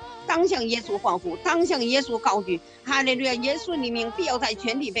向神，当向耶稣欢呼，当向耶稣高举，哈利路亚！耶稣你名必要在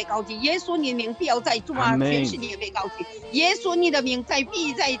全地被高举，耶稣你名必要在主啊全世界被高举，耶稣你的名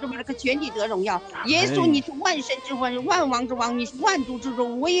必在这个全地得荣耀，耶稣你是万神之王，万王之王，你是万主之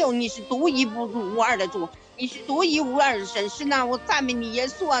主，唯有你是独一无二的主，你是独一无二的神。是呢，我赞美你，耶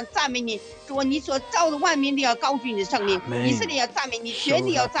稣啊，赞美你，主，你所造的万民都要高举你的圣名，以色列要赞美你，全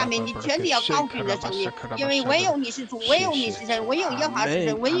地要赞美你，全地要高举你的圣名，因为唯有你是主，唯有你是神，唯有耶和华是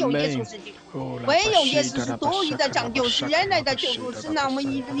神，唯有耶稣是基督，唯有耶稣是独一的拯救，是人类的救主。是那我们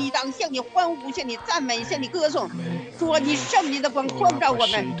一当向你欢呼，向你赞美，向你歌颂。主，你圣灵的光光照我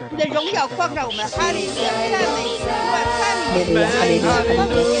们，你的荣耀光照我们，哈利路亚！赞美你，赞美你，哈利路亚，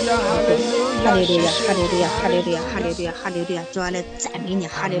哈利路亚，哈利路亚，哈利路亚，哈利路亚，哈利路亚，哈利路亚！主要来赞美你，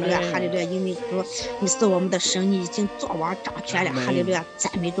哈利路亚，哈利路亚！因为主你是我们的神，你已经作王掌权了，哈利路亚！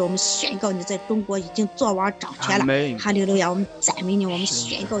赞美主，我们宣告你在中国已经作王掌权了，哈利路亚！我们赞美你，我们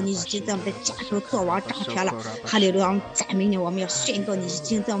宣告你已经在我们的家中作王掌权了，哈利路亚！我们赞美你，我们要宣告你已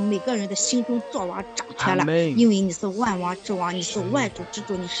经在每个人的心中作王掌权了，因为你是万王之王，你是万主之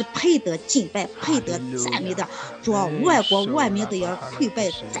主，你是配得敬拜、配得赞美的。主啊，万国万民都要跪拜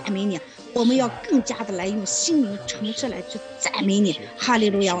赞美你。我们要更加的来用心灵诚实来去赞美你，哈利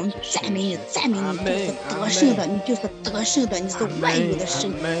路亚！我们赞美你，赞美你，就是得胜的，你就是得胜的，你是万有的神，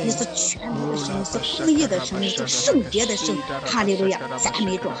你是全能的神，你是公义的神，你是圣洁的神，哈利路亚！赞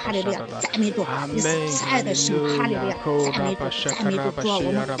美主，哈利路亚！赞美主，你是慈爱的神，哈利路亚！赞美主，赞美主，主啊，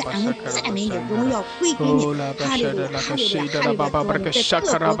我们感恩赞美你，荣耀归给你，哈利路亚，哈利路亚，哈利路亚！主啊，你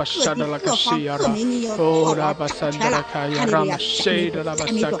在各国各地各方各民，你要作王掌权了，哈利路亚！赞美主，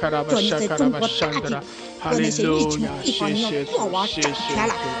赞美主，主啊，你在中国大地和那些疫情地方你要做王掌权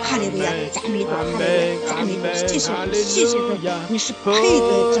了。哈利路亚，赞美主，哈利路亚，赞美主，谢谢主，谢谢主，你是配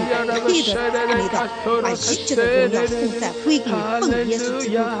得敬拜，配得赞美的，把一切的荣耀颂赞归给你，奉耶稣基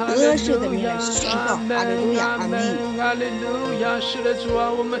督得胜的名来宣告。哈利路亚，阿门。哈利路亚，是的，主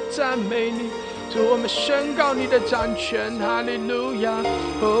啊，我们赞美你。主，我们宣告你的掌权，哈利路亚！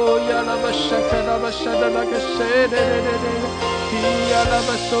哦呀，拉巴沙卡拉巴沙的那个谁的，咿呀，拉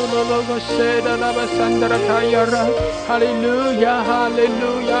巴索罗罗个谁的，拉巴山的拉卡呀拉，哈利路亚，哈利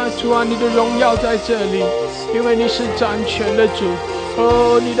路亚！主啊，你的荣耀在这里，因为你是掌权的主。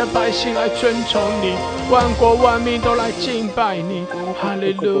哦，你的百姓来尊崇你，万国万民都来敬拜你，哈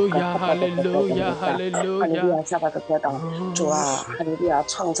利路亚，哈利路亚，哈利路亚！下巴的歌祷，主啊，哈利路亚！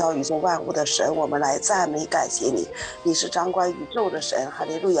创造宇宙万物的神，我们来赞美感谢你，你是掌管宇宙的神，哈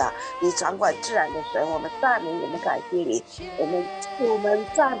利路亚！你掌管自然的神，我们赞美，我们感谢你，我们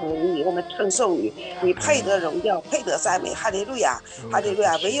赞美你，我们称颂你，你配得荣耀，配得赞美，哈利路亚，哈利路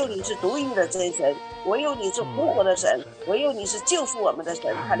亚！唯有你是独一的真神。唯有你是复活的神，唯有你是救赎我们的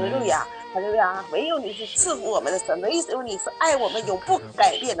神，哈利路亚，哈利路亚！唯有你是赐福我们的神，唯有你是爱我们永不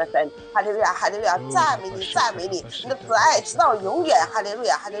改变的神，哈利路亚，哈利路亚！赞美你，赞美你，你的慈爱直到永远，哈利路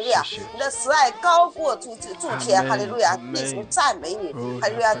亚，哈利路亚！你的慈爱高过诸天，哈利路亚！地神赞美你，哈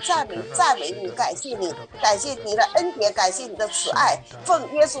利路亚！赞美你，感谢你，感谢你的恩典，感谢你的慈爱，奉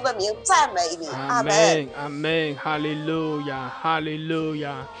耶稣的名赞美你，阿门，阿门，哈利路亚，哈利路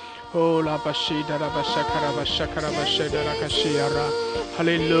亚。哦，拉巴西达拉巴沙卡拉巴沙卡拉巴西达拉卡西亚拉，哈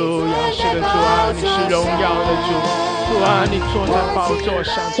利路亚！是的，主啊，你是荣耀的主，主啊，你坐在宝座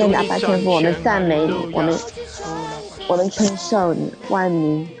上，天哪，天父，我们赞美你，我们称颂你，万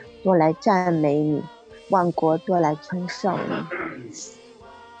民都来赞美你，万国都来称颂你。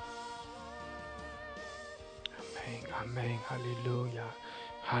阿门，哈利路亚。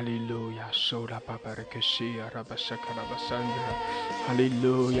哈利路亚，受拉巴巴的克西亚拉巴沙卡拉巴桑德，哈利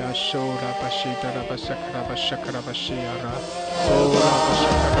路亚，受拉巴西达拉巴沙卡拉巴沙卡拉巴西亚拉，哦拉巴沙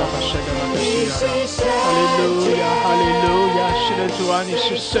卡拉巴沙达拉克西亚拉，哈利路亚，哈利路亚，是的，主啊，你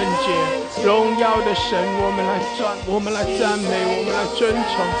是圣洁荣耀的神，我们来赞美，我们来尊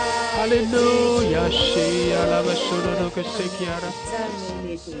崇，哈利路亚，西亚拉巴苏罗罗克西亚拉，赞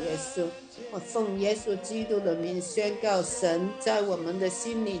美你主耶稣。我奉耶稣基督的名宣告，神在我们的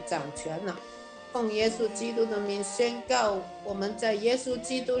心里掌权了。奉耶稣基督的名宣告，我们在耶稣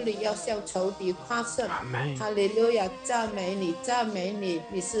基督里要向仇敌夸胜。哈利路亚，赞美你，赞美你，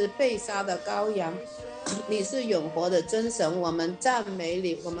你是被杀的羔羊，你是永活的真神。我们赞美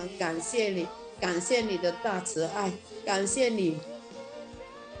你，我们感谢你，感谢你的大慈爱，感谢你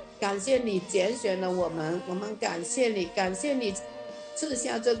拣选了我们，我们感谢你，感谢你赐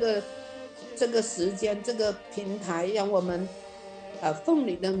下这个时间，这个平台，让我们奉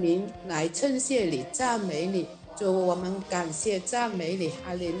你的名来称谢你，赞美你。主，我们感谢赞美你，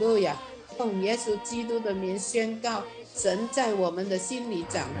哈利路亚！奉耶稣基督的名宣告，神在我们的心里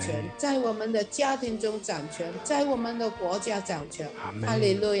掌权，在我们的家庭中掌权，在我们的国家掌权。哈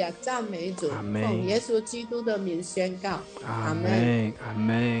利路亚！赞美主，奉耶稣基督的名宣告，阿门，阿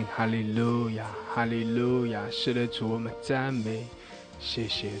门，哈利路亚，哈利路亚！是的，主，我们赞美，谢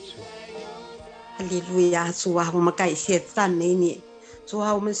谢主。哈利路亚，主啊，我们感谢赞美你，主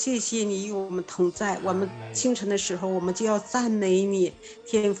啊，我们谢谢你与我们同在，我们清晨的时候我们就要赞美你，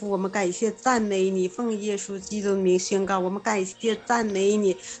天父，我们感谢赞美你，奉耶稣基督的名宣告，我们感谢赞美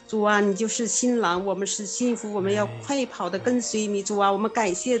你，主啊，你就是新郎，我们是新妇，我们要快跑的跟随你，主啊，我们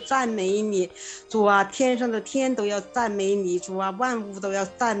感谢赞美你，主啊，天上的天都要赞美你，主啊，万物都要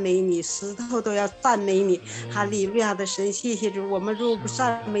赞美你，石头都要赞美你，哈利路亚的神，谢谢主，我们若不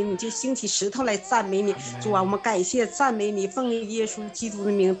赞美你，就兴起石头来赞美你，主啊，我们感谢赞美你，奉耶稣基督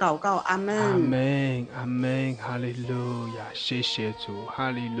的名祷告，阿门，阿门，阿门，哈利路亚，谢谢主，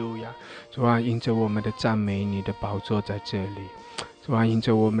哈利路亚，主啊，因着我们的赞美，你的宝座在这里，主啊，因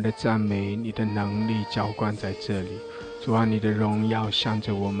着我们的赞美，你的能力浇灌在这里，主啊，你的荣耀向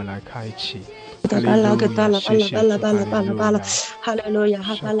着我们来开启。哈利路亚，哈利路亚，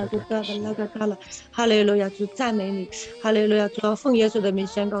哈利路亚，主赞美你，哈利路亚，主要奉耶稣的名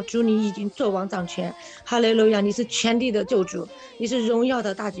宣告，主你已经作王掌权，哈利路亚，你是全地的救主，你是荣耀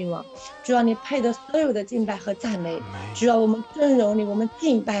的大君王，主要你配得所有的敬拜和赞美，主要我们尊荣你，我们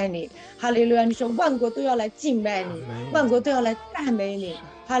敬拜你，哈利路亚，你说万国都要来敬拜你，万国都要来赞美你，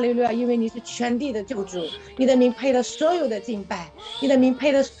哈利路亚，因为你是全地的救主，你的名配得所有的敬拜，你的名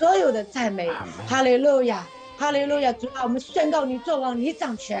配得所有的赞美，哈利路亚，哈利路亚，主啊，我们宣告你作王，你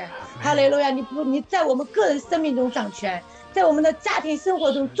掌权，哈利路亚，你在我们个人生命中掌权，在我们的家庭生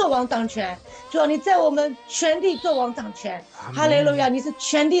活中做王掌权。主啊，你在我们全地做王掌权。哈利路亚，你是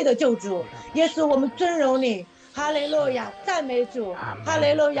全地的救主。耶稣，我们尊荣你。哈利路亚，赞美主。哈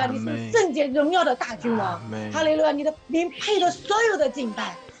利路亚，你是圣洁荣耀的大君王。哈利路亚，你的名配得所有的敬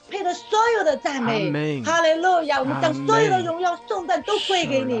拜，配得所有的赞美。哈利路亚，我们将所有的荣耀颂赞都归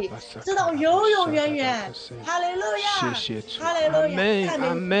给你，直到永永远远。哈利路亚，谢谢主。哈利路亚，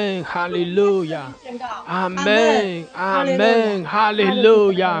阿门，哈利路亚，阿门，阿门，哈利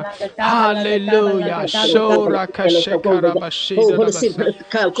路亚，哈利路亚。收拉卡谢卡拉巴西的拉巴西，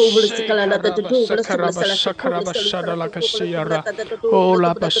卡拉巴卡拉巴沙的拉卡西亚拉，哦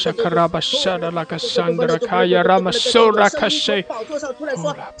拉巴沙卡拉巴沙的拉卡桑德拉卡亚拉玛收拉卡西。宝座上出来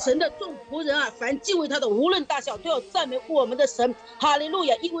说，神的众仆人啊，凡敬畏他的，无论大小，都要赞美我们的神。哈利路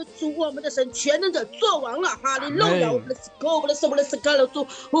亚！因为主我们的神全能者做王了。哈利路亚！我们的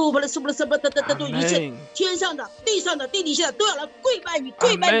一切天上的、地上的、地底下的都要来跪拜你，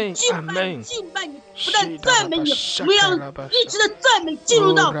跪拜你，敬拜你，敬拜你。不但赞美你，我们要一直的赞美，进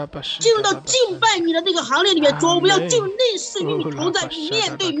入到敬拜你的那个行列里面。主，我们要进入内室与你同在，你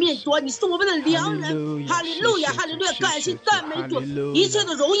面对面。主，你是我们的良人。哈利路亚，哈利路亚！感谢赞美主，一切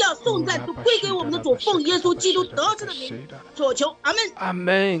的荣耀颂赞都归给我们的主，奉耶稣基督得胜的名所求，阿门，阿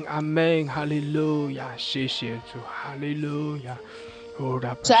门，阿门，哈利路亚！谢谢主，哈利路亚。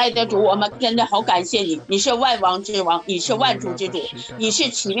亲爱的主，我们真的好感谢你，你是万王之王，你是万主之主，你是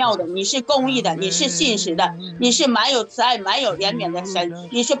奇妙的，你是公义的，你是信实的，你是满有慈爱满有怜悯的神，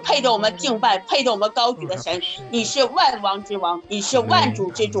你是配得我们敬拜配得我们高举的神，你是万王之王，你是万主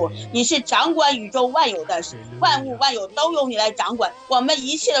之主，你是掌管宇宙万有的万物万有都由你来掌管，我们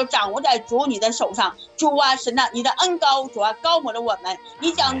一切都掌握在主你的手上。主啊，神啊，你的恩膏主啊高抹了我们，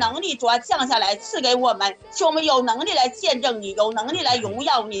你将能力主啊降下来赐给我们，使我们有能力来见证你，有能力来荣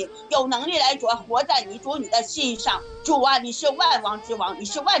耀你，有能力来主啊活在你主你的心上。主啊，你是万王之王，你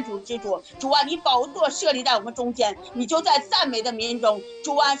是万主之主。主啊，你宝座设立在我们中间，你就在赞美的民中。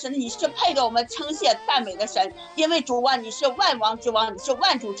主啊，神，你是配得我们称谢赞美的神，因为主啊，你是万王之王，你是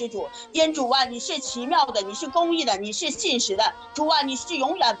万主之主。因主啊，你是奇妙的，你是公义的，你是信实的。主啊，你是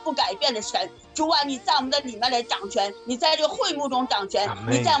永远不改变的神。主啊，你在我们的里面来掌权，你在这个会幕中掌权，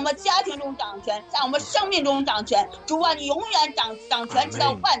你在我们家庭中掌权，在我们生命中掌权。主啊，你永远掌权直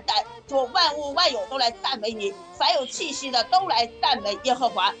到万代。主，万物万有都来赞美你，凡有气息的都来赞美耶和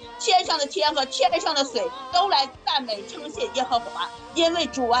华，天上的天和天上的水都来赞美称谢耶和华。因为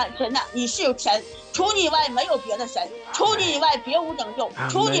主啊，神啊，你是神，除你以外没有别的神，除你以外别无拯救，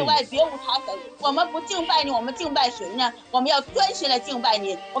除你以外别无他神。我们不敬拜你，我们敬拜谁呢？我们要专心来敬拜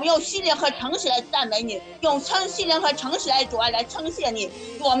你，我们用心灵和诚实来赞美你，用心灵和诚实来主啊来称谢你。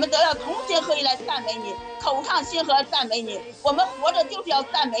我们都要同心合一来赞美你，口唱心和赞美你。我们活着就是要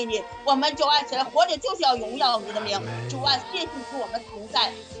赞美你，我们主啊，神活着就是要荣耀你的名。主啊，谢谢主我们同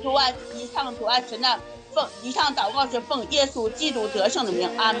在。主啊，以上主啊，神啊，以上祷告是奉耶稣基督得胜的名，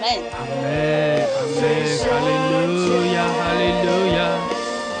阿门。阿门，阿门，哈利路亚，哈利路亚，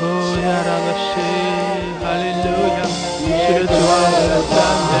哦呀拉巴西，哈利路亚，是的主啊，我的赞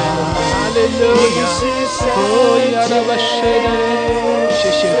美，哈利路亚，哦呀拉巴西的，谢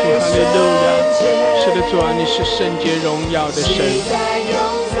谢主，哈利路亚，是的主啊，你是圣洁荣耀的神。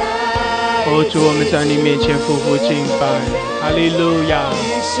哦，主，我们在你面前匍匐敬拜，哈利路亚，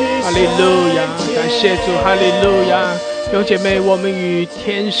哈利路亚，感谢主，哈利路亚。弟兄姐妹，我们与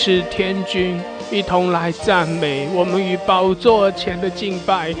天使天君一同来赞美，我们与宝座前的敬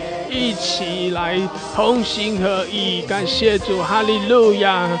拜一起来同心合意，感谢主，哈利路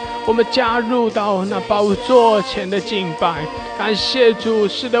亚。我们加入到那宝座前的敬拜，感谢主。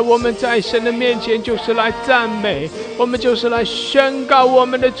是的，我们在神的面前就是来赞美，我们就是来宣告我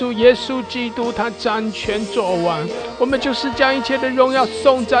们的主耶稣基督他掌权作王，我们就是将一切的荣耀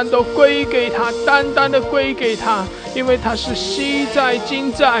颂赞都归给他，单单的归给他，因为他是昔在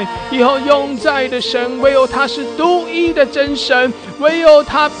今在以后永在的神，唯有他是独一的真神，唯有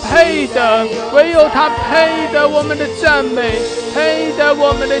他配的，唯有他配的我们的赞美，配的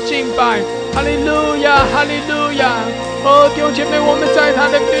我们的敬拜，哈利路亚，哈利路亚。哦，弟兄姐妹，我们在他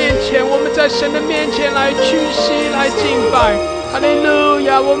的面前，我们在神的面前来屈膝来敬拜，哈利路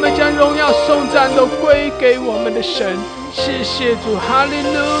亚。我们将荣耀颂赞都归给我们的神，谢谢主，哈利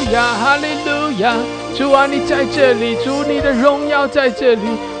路亚，哈利路亚。主啊，你在这里，主，你的荣耀在这里，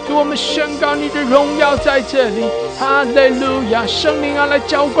主，我们宣告你的荣耀在这里，哈利路亚。圣灵啊，来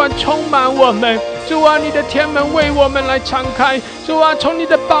浇灌充满我们，主啊，你的天门为我们来敞开，主啊，从你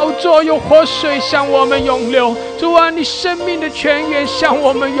的宝座有活水向我们涌流，主啊，你生命的泉源向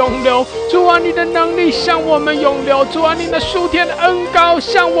我们涌流，主啊，你的能力向我们涌流，主啊，你的属天的恩膏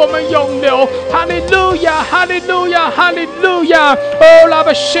向我们涌流。哈利路亚，哈利路亚，哈利路亚。哦，拉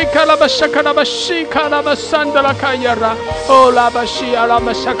巴西卡拉巴沙卡拉巴西卡拉巴山德拉卡亚拉，哦，拉巴西亚拉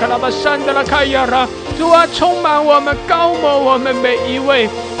巴沙卡拉巴山德拉卡亚拉。主啊，充满我们，高摩我们每一位。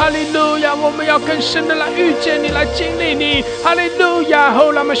哈利路亚，我们要更深的来遇见你，来经历你。哈利路亚，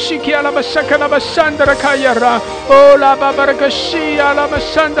哦，拉巴西卡拉巴沙卡拉巴山德拉卡亚拉，哦，拉巴巴拉克西亚拉巴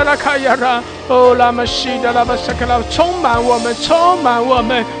山德拉卡亚拉，哦，拉巴西的拉巴沙卡拉，充满我们，充满我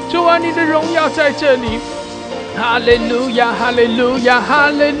们。主啊，你的荣耀在这里。哈利路亚，哈利路亚，哈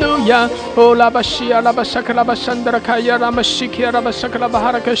利路亚。哦，拉巴西亚，拉巴沙克拉巴山德拉卡亚，拉巴西基亚，拉巴沙克拉巴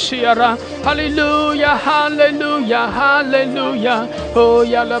哈拉克西亚拉。哈利路亚，哈利路亚，哈利路亚。哦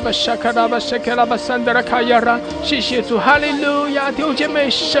呀，拉巴沙克拉巴沙克拉巴山德拉卡亚拉。谢谢主，哈利路亚。弟兄姐妹，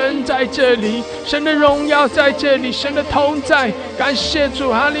神在这里，神的荣耀在这里，神的同在。感谢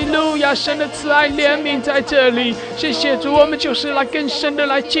主，哈利路亚，神的慈爱怜悯在这里。谢谢主，我们就是来更深的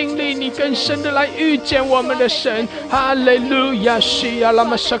来经历你，更深的来遇见我们的神。哈利路亚，西亚拉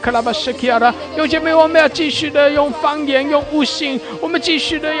玛沙克拉巴沙基亚拉。弟兄姐妹，我们要继续的用方言，用悟性，我们继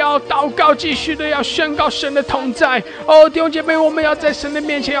续的要祷告，继续的要宣告神的同在。哦，弟兄姐妹，我们要在神的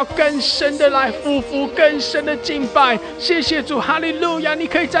面前要更深的来匍匐，更深的敬拜。谢谢主，哈利路亚！你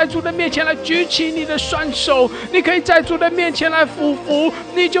可以在主的面前来举起你的双手，你可以在主的面前来匍匐，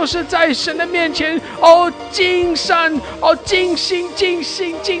你就是在神的面前哦，尽善哦，尽心尽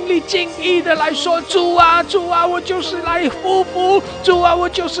心尽力尽意的来说，主啊，主啊，我就是来匍匐，主啊，我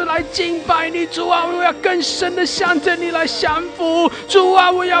就是来敬拜你，主啊，我要更深的向着你来降服，主啊，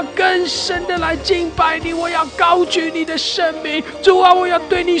我要更深的来敬拜你，我要高举你的圣名，主啊，我要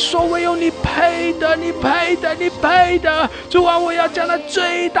对你说，唯有你配的，你配的，你配的，主啊，我要将那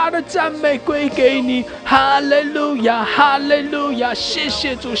最大的赞美归给你，哈利路亚，哈利路亚，谢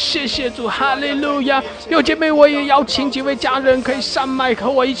谢主，谢谢主，哈利路亚。弟兄姐妹，我也邀请几位家人可以上麦和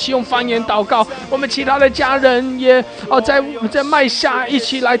我一起用方言祷告，我们其他的家人也在麦下一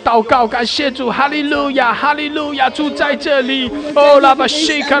起来祷告，感谢主，哈利路亚，哈利路亚，主在这里。哦，拉巴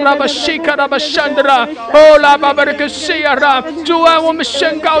西卡拉巴西卡拉巴山德拉，哦，拉巴巴的克西亚拉，主啊，我们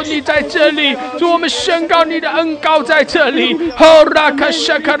宣告你在这里，主，我们宣告你的恩膏在这里。哦，拉卡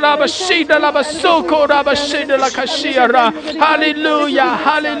沙卡拉巴西的拉巴苏库拉巴西的拉卡西亚拉，哈利路亚，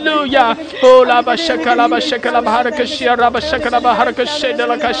哈利路亚。哦，拉巴沙卡拉巴沙卡拉巴哈的克西亚拉巴沙卡拉巴哈的克西的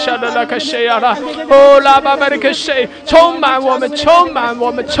拉卡沙的拉卡西亚拉，哦，拉巴巴的克西，充满我们，充满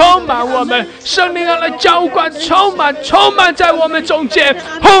我们，充满我们，圣灵啊，来浇灌，充满在我们中间。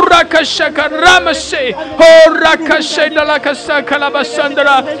哦，拉卡沙卡拉玛西，哦，拉卡西的拉卡萨卡拉巴山的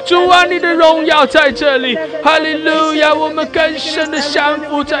拉，主啊，你的荣耀在这里，哈利路亚，我们更深的降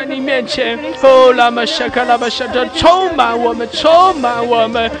服在你面前。哦，拉玛沙卡拉巴山的，充满我们，充满我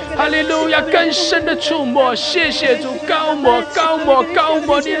们，哈利路亚，更深的触摸，谢谢主，高摩高摩高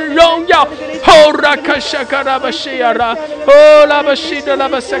摩你的荣耀。哦，拉卡沙卡拉巴西亚拉，哦，拉巴西的拉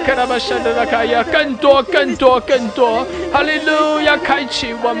巴萨卡拉巴山的拉卡亚，更多更多更多，哈利路亚，开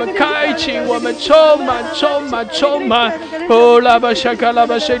启我们，开启我们，充满充满充满。哦，拉巴沙卡拉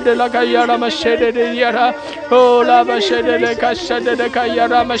巴西的拉卡亚拉玛西的亚拉，哦，拉巴西的拉卡沙的拉卡亚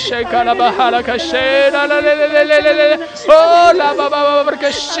拉玛西卡拉巴哈拉卡西啦啦啦啦啦啦啦啦，哦，拉巴巴巴巴卡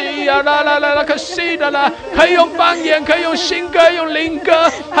西呀啦啦啦啦卡西的啦，可以用方言，可以用新歌，用灵歌，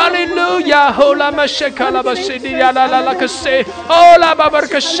哈利路亚，哦，拉玛西卡拉巴西的呀啦啦啦卡西，哦，拉巴巴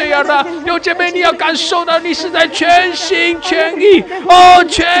卡西呀啦，有姐妹你要感受到你是在全心全意，哦，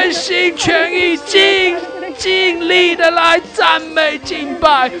全心全意尽力的来赞美敬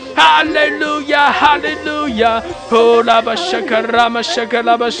拜，哈利路亚，哈利路亚。哦，拉巴沙卡拉玛沙卡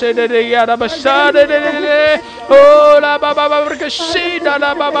拉巴西的呀拉巴沙的，哦，拉巴巴巴个西的，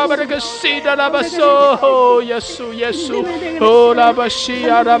拉巴巴巴个西的拉巴索，哦，耶稣耶稣，哦，拉巴西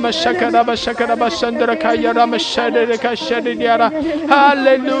呀拉玛沙卡拉巴沙卡拉巴山的卡呀拉玛沙的卡沙的呀拉，哈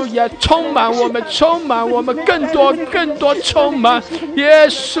利路亚，充满我们，充满我们，更多更多充满，耶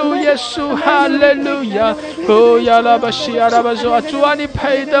稣耶稣，哈利路亚。哦呀，拉巴西亚拉巴说，主啊，你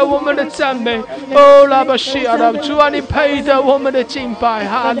配得我们的赞美。哦，拉巴西亚拉，主啊，你配得我们的敬拜。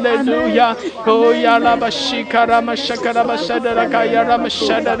哈利路亚。哦呀，拉巴西卡拉玛沙卡拉巴沙的拉卡亚拉玛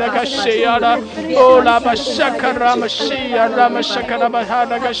沙的拉卡西亚拉。哦，拉巴沙卡拉玛西亚拉玛沙卡拉巴哈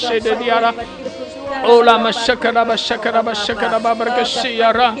拉卡西的亚拉。哦，拉玛沙卡拉巴沙卡拉巴沙卡拉巴巴拉克西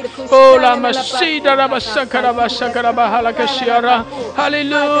亚拉，哦，拉玛西达拉巴沙卡拉巴沙卡拉巴哈拉克西亚拉，哈利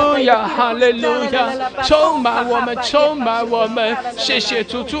路亚，哈利路亚，充满我们，充满我们，谢谢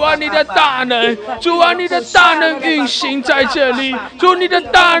主，主啊，你的大能，主啊，你的大能运行在这里，主你的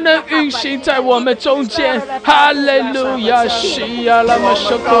大能运行在我们中间，哈利路亚，西亚拉玛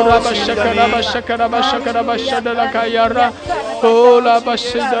沙卡拉巴沙卡拉巴沙卡拉巴沙卡拉巴沙达拉卡亚拉，哦，拉巴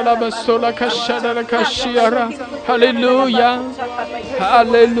西达拉巴索拉卡沙达拉。哈利路亚，哈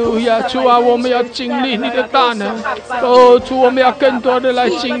利路亚！主啊，我们要经历你的大能。哦，主，我们要更多的来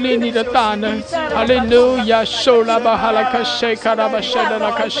经历你的大能。哈利路亚！受拉巴哈拉卡西卡拉巴沙达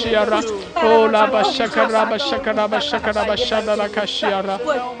拉卡西亚拉，哦，拉巴沙卡拉巴沙卡拉巴沙卡拉巴沙达拉卡西亚拉，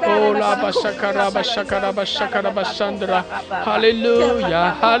哦，拉巴沙卡拉巴沙卡拉巴沙卡拉巴沙达拉。哈利路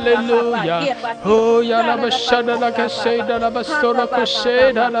亚，哈利路亚！哦呀，拉巴沙达拉卡西达拉巴索拉卡西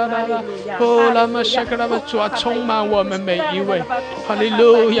达拉拉，哦，拉玛。主啊，充满我们每一位，哈利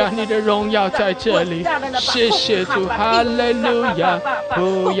路亚！你的荣耀在这里，谢谢主，哈利路亚！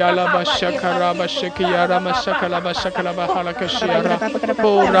哦呀拉巴沙卡拉巴沙基亚拉玛沙卡拉巴沙卡拉巴哈拉克西亚拉，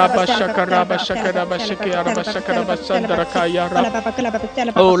哦拉巴沙卡拉巴沙卡拉巴沙基亚拉巴沙卡拉巴桑德拉卡亚拉，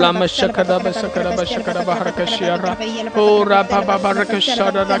哦拉玛沙卡拉巴沙卡拉巴沙卡拉巴哈拉克西亚拉，哦拉巴巴巴拉克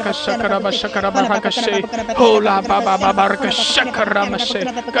沙拉拉克沙卡拉巴沙卡拉巴哈克西，哦拉巴巴巴巴拉克沙卡拉玛西，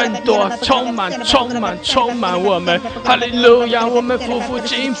更多充满。充满我们，哈利路亚！我们夫妇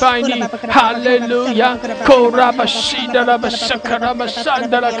敬拜你，哈利路亚！口拉巴西达拉巴沙卡拉巴山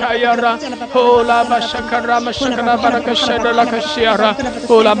达拉卡亚拉，哦拉巴沙卡拉巴沙卡拉巴拉卡西达拉卡西亚拉，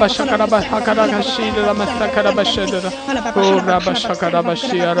哦拉巴沙卡拉巴哈卡拉卡西达拉马萨卡拉巴西达拉，哦拉巴沙卡拉巴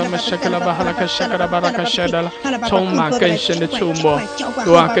西亚拉马沙卡拉巴哈拉卡沙卡拉巴拉卡西达拉，充满更深的触摸，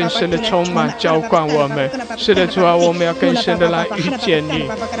主啊，更深的充满浇灌我们。是的，主啊，我们要更深的来遇见你，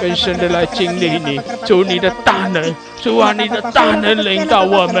更深的来经历你。主你的大能，主啊，你的大能领导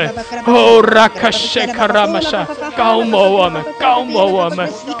我们，哦，拉卡西卡拉玛莎，高摩我们，高摩我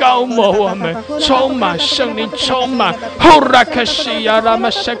们，高摩我们，充满圣灵，充满，哦，拉卡西亚拉玛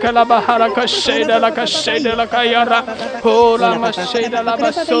沙卡拉巴哈拉卡西的拉卡西的拉卡亚拉，哦，拉玛西的拉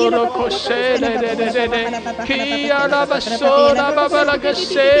巴索罗科西的基亚拉巴索拉巴巴拉卡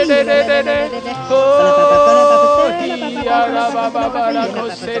西的哦，基亚拉巴巴巴拉科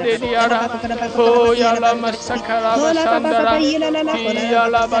西的亚拉，哦呀拉玛萨卡拉巴山达拉，基亚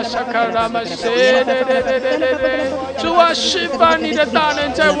拉巴萨卡拉玛西的，主啊，释放你的大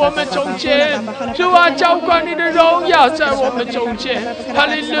能在我们中间，主啊，浇灌你的荣耀在我们中间，哈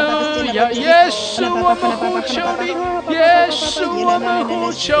利路亚，耶稣，我们呼求你，耶稣，我们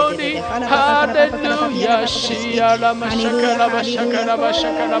呼求你，哈利路亚，西亚拉玛萨卡拉巴萨卡拉巴萨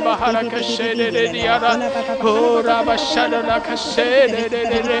卡拉巴哈拉卡西的亚拉，哦拉巴萨的拉卡西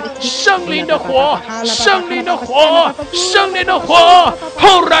的，圣灵的火，圣灵的火，圣灵的火，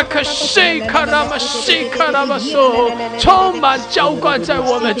后拉克西卡拉玛西卡拉玛索，充满浇灌在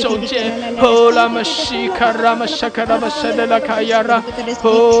我们中间，后拉玛西卡拉玛沙卡拉玛沙的拉卡亚拉，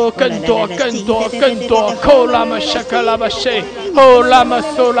哦，更多，更多，更多，后拉玛沙卡拉玛西，后拉玛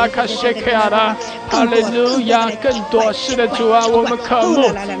索拉卡西卡亚拉，哈利路亚，更多，是的，主啊，我们渴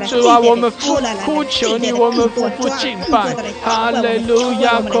慕，主啊，我们呼求你，我们夫妇敬拜，哈利路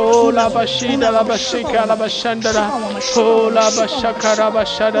亚，后拉巴西的拉巴西卡拉巴山的拉，哦拉巴沙卡拉巴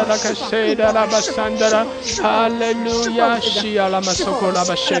沙的拉卡西的拉巴山的拉，哈利路亚，西亚拉玛索库拉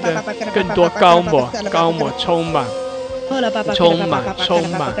巴西的，更多高摩，高摩充满。充满，充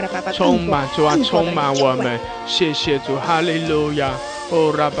满，充满，主啊，充满我们，谢谢主，哈利路亚。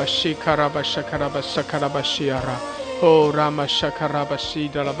哦，拉巴西卡拉巴沙卡拉巴沙卡拉巴西亚拉，哦，拉玛沙卡拉巴西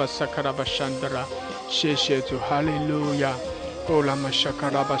的拉巴沙卡拉巴山的拉，谢谢主，哈利路亚。哦，拉玛沙卡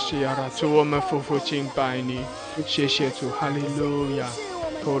拉巴西亚拉，主，我们夫妇敬拜你，谢谢主，哈利路亚。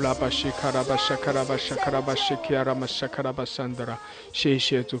哦，拉巴西卡拉巴沙卡拉巴沙卡拉巴西基亚拉玛沙卡拉巴山德拉，谢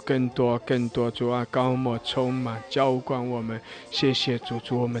谢主，更多更多，主啊，高摩充满浇灌我们，谢谢主，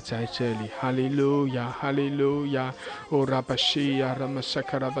主我们在这里，哈利路亚，哈利路亚。哦，拉巴西亚拉玛沙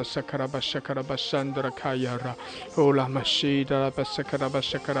卡拉巴沙卡拉巴沙卡拉巴山德拉卡亚拉，哦，拉玛西达拉巴沙卡拉巴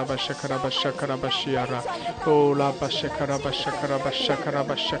沙卡拉巴沙卡拉巴沙卡拉巴西亚拉，哦，拉巴沙卡拉巴沙卡拉巴沙卡拉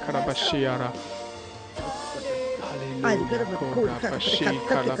巴沙卡拉巴西亚拉。Ora bashi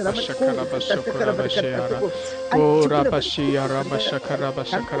karabasha karabasha karabashara. Ora bashi arabasha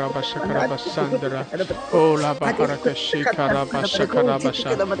karabasha karabasha karabasandra. Ora baharakashi karabasha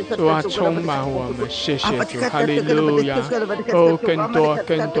karabasha. 主啊，充满我们，谢谢主，哈利路亚！哦，更多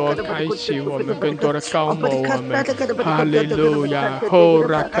更多开启我们，更多的高摩我们，哈利路亚！哦，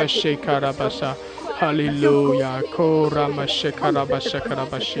拉卡西卡拉巴沙，哈利路亚！哦，拉玛西卡拉巴沙卡拉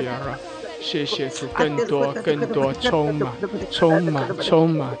巴西亚拉。谢谢主，更多充满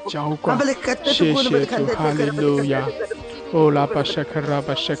浇灌，谢谢主，哈利路亚。哦，拉巴沙卡拉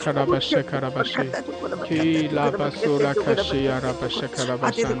巴沙卡拉巴沙卡拉巴西，提拉巴苏拉卡西亚拉巴沙卡拉巴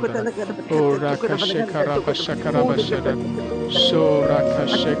桑达，哦，拉卡西卡拉巴沙卡拉巴沙达，苏拉卡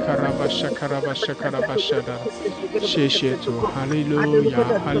西卡拉巴沙卡拉巴沙卡拉巴沙达，谢谢主，哈利路亚，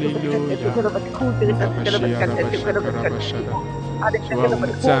哈利路亚，拉巴西亚拉巴沙卡拉巴沙达。主啊，我们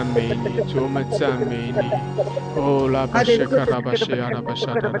赞美你，主，我们赞美你。哦，拉巴谢卡拉巴谢亚拉巴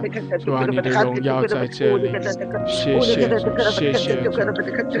沙达，主啊，你的荣耀在这里，谢谢主，谢谢主，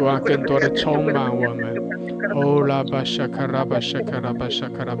主啊，更多的充满我们。哦，拉巴谢卡拉巴谢卡拉巴谢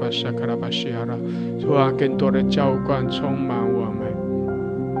卡拉巴谢卡拉巴谢亚拉，主啊，更多的浇灌充满我们。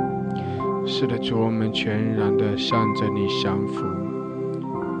是的，主，我们全然的向着你降服，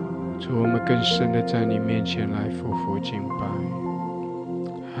主，我们更深的在你面前来匍匐敬拜。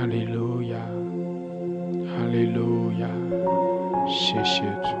哈利路亚，哈利路亚，谢谢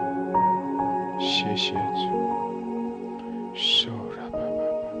主，谢谢主。收了吧吧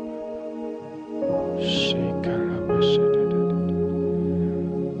吧，谁看了吧谁的，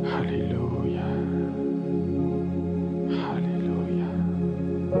哈利路亚，哈利路亚，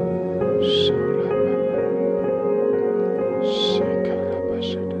收了吧吧，谁看了吧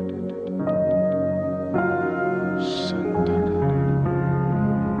谁的，神的。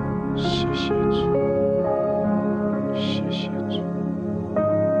谢谢主，谢谢主，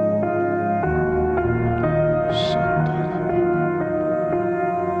神的来吧，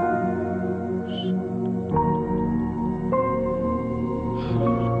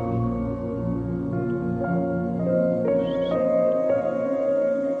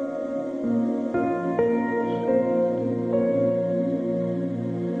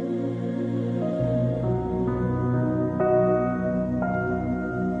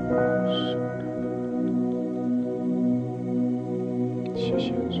谢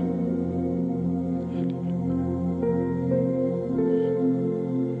谢主。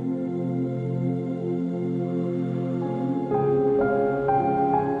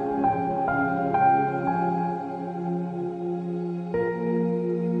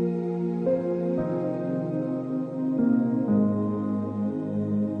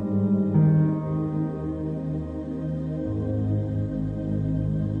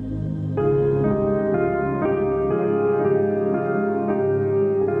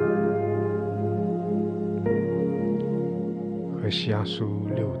何西阿书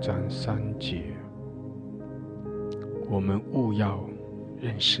6章3节，我们务要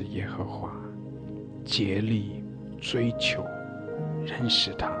认识耶和华，竭力追求认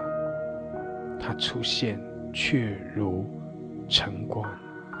识他，他出现却如晨光，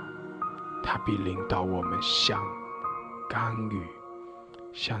他必领导我们像甘雨，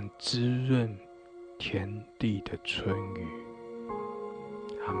像滋润田地的春雨。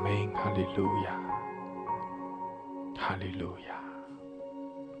阿们，哈利路亚，哈利路亚。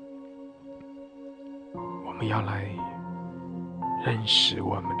我们要来认识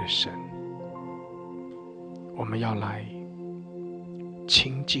我们的神，我们要来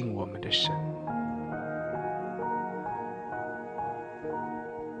亲近我们的神。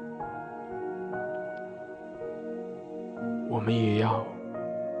我们也要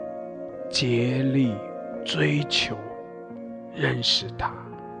竭力追求认识他，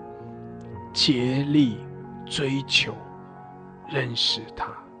竭力追求认识他。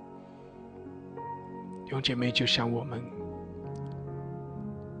弟兄姐妹，就像我们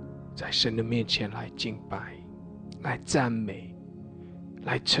在神的面前来敬拜，来赞美，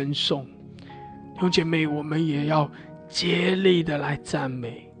来称颂。弟兄姐妹，我们也要竭力的来赞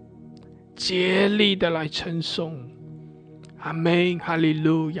美，竭力的来称颂。阿们，哈利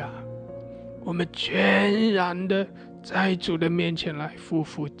路亚。我们全然的在主的面前来匍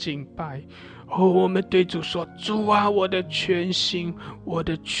匐敬拜。我们对主说，主啊，我的全心，我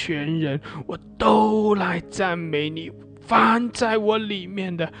的全人，我都来赞美你，凡在我里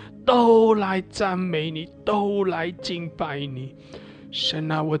面的都来赞美你，都来敬拜你。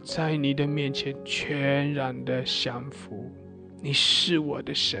神啊，我在你的面前全然的降服，你是我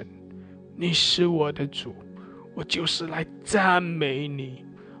的神，你是我的主，我就是来赞美你，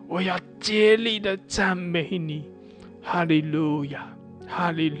我要竭力的赞美你。哈利路亚，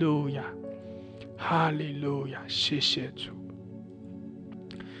哈利路亚，哈利路亚，谢谢主，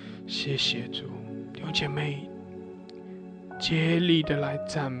谢谢主。弟兄姐妹，竭力的来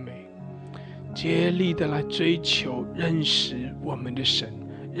赞美，竭力的来追求认识我们的神。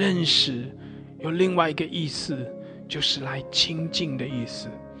认识有另外一个意思，就是来亲近的意思。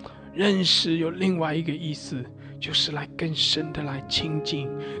认识有另外一个意思，就是来更深的来亲近，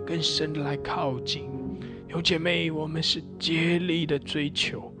更深的来靠近。弟兄姐妹，我们是竭力的追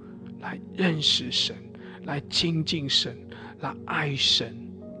求，来认识神，来亲近神，来爱神。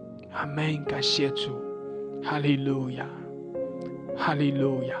阿们，感谢主，哈利路亚，哈利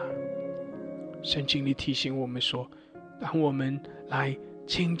路亚。圣经里提醒我们说，当我们来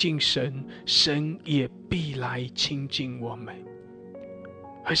亲近神，神也必来亲近我们。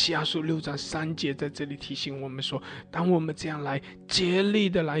而西阿书6章3节在这里提醒我们说，当我们这样来竭力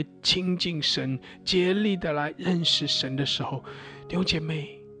的来亲近神，竭力的来认识神的时候，弟兄姐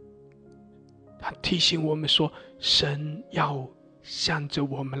妹，他提醒我们说，神要向着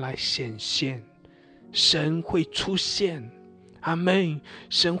我们来显现，神会出现，阿们，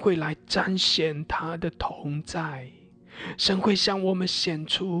神会来彰显他的同在，神会向我们显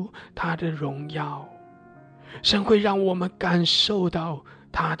出他的荣耀，神会让我们感受到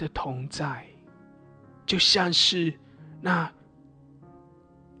他的同在，就像是那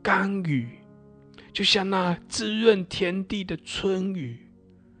甘雨，就像那滋润天地的春雨。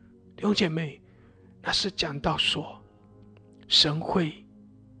弟兄姐妹，那是讲到说，神会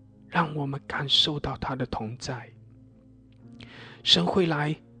让我们感受到他的同在，神会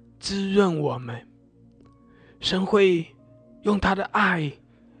来滋润我们，神会用他的爱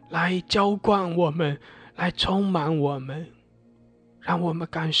来浇灌我们，来充满我们，让我们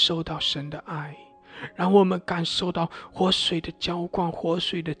感受到神的爱，让我们感受到活水的浇灌，活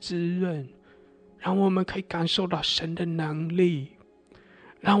水的滋润，让我们可以感受到神的能力，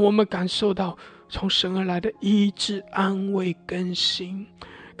让我们感受到从神而来的医治、安慰、更新，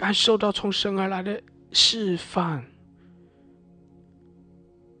感受到从神而来的释放。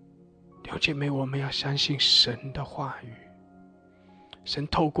弟兄姐妹，我们要相信神的话语。神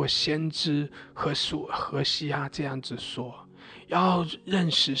透过先知何西阿这样子说，要认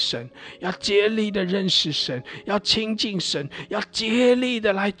识神，要竭力的认识神，要亲近神，要竭力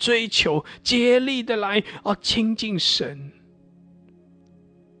的来追求，竭力的来亲近神。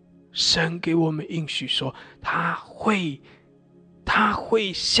神给我们应许说，他会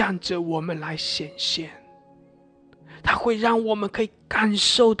向着我们来显现，他会让我们可以感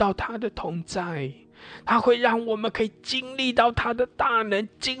受到他的同在，他会让我们可以经历到他的大能，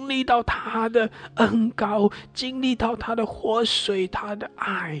经历到他的恩膏，经历到他的活水，他的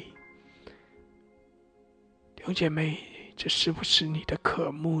爱。弟兄姐妹，这是不是你的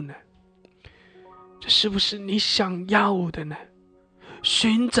渴慕呢？这是不是你想要的呢？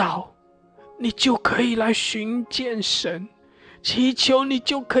寻找，你就可以来寻见神；祈求，你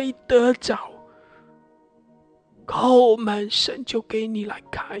就可以得着；叩门，神就给你来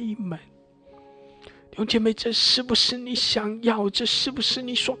开门。弟兄姐妹，这是不是你想要？这是不是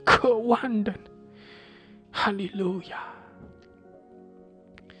你所渴望的呢？哈利路亚！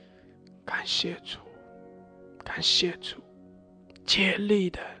感谢主，感谢主，竭力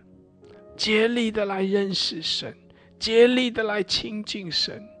的来认识神，竭力的来亲近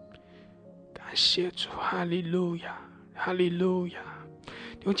神。感谢主，哈利路亚，哈利路亚！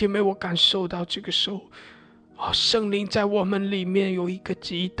弟兄姐妹，我感受到这个时候，圣灵在我们里面有一个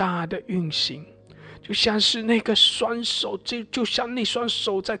极大的运行。就像是那个双手，就像那双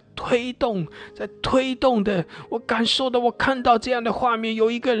手在推动的，我感受到，我看到这样的画面，有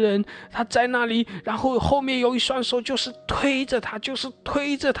一个人他在那里，然后后面有一双手就是推着他，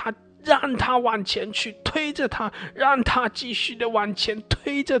让他往前去，推着他，让他继续的往前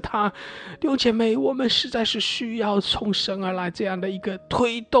推着他。弟兄姐妹，我们实在是需要从神而来这样的一个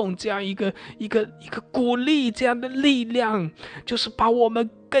推动，这样一个鼓励，这样的力量，就是把我们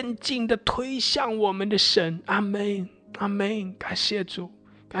更近的推向我们的神。阿们，阿们，感谢主，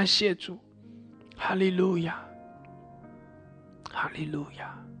感谢主，哈利路亚，哈利路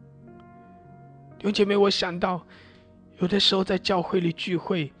亚。弟兄姐妹，我想到有的时候在教会里聚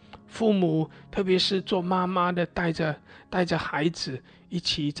会，父母特别是做妈妈的带着孩子一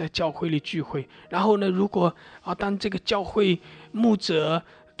起在教会里聚会，然后呢，如果当这个教会牧者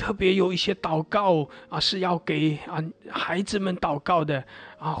特别有一些祷告是要给孩子们祷告的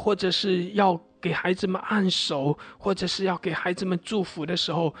或者是要给孩子们按手，或者是要给孩子们祝福的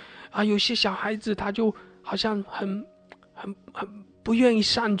时候有些小孩子他就好像很不愿意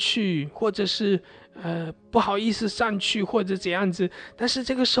上去，或者是不好意思上去，或者怎样子。但是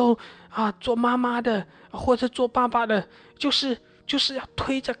这个时候做妈妈的或者做爸爸的，就是要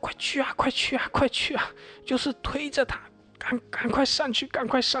推着，快去啊，快去啊，快去啊，就是推着他，赶快上去，赶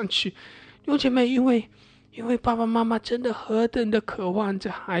快上去。弟兄姐妹，因为爸爸妈妈真的何等的渴望这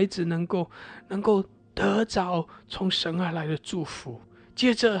孩子能够得着从神而来的祝福，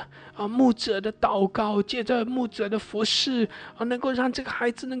借着牧者的祷告，借着牧者的服侍能够让这个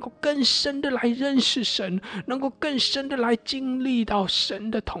孩子能够更深的来认识神，能够更深的来经历到神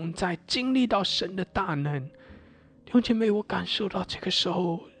的同在，经历到神的大能。弟兄姐妹，我感受到这个时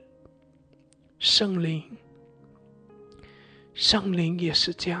候圣灵也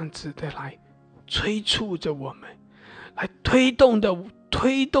是这样子的来催促着我们，来推动着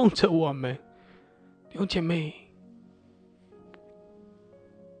我们。弟兄姐妹，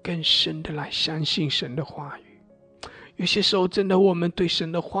更深的来相信神的话语。有些时候真的我们对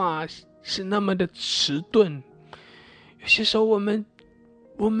神的话是那么的迟钝，有些时候我们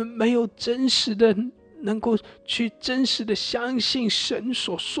没有真实的能够去真实的相信神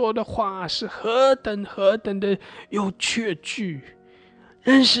所说的话是何等的有确据。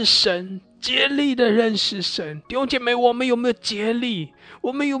认识神，竭力的认识神。弟兄姐妹，我们有没有竭力？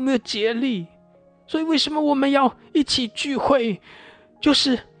所以为什么我们要一起聚会？就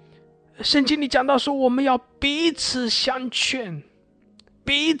是圣经里讲到说，我们要彼此相劝，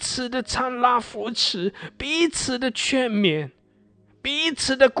彼此的搀拉扶持，彼此的劝勉，彼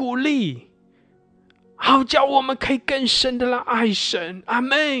此的鼓励，好叫我们可以更深的来爱神。阿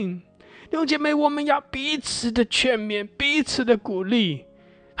们。弟兄姐妹，我们要彼此的劝勉，彼此的鼓励，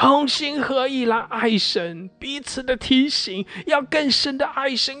同心合意来爱神，彼此的提醒，要更深的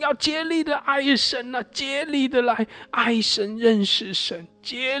爱神，要竭力的爱神竭力的来爱神，认识神，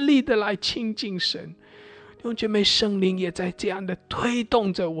竭力的来亲近神。弟兄姐妹，圣灵也在这样的推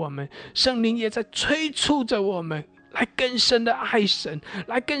动着我们，圣灵也在催促着我们，来更深的爱神，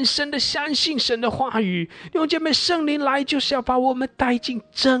来更深的相信神的话语。弟兄姐妹，圣灵来就是要把我们带进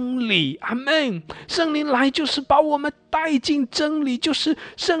真理。阿们。圣灵来就是把我们带进真理，就是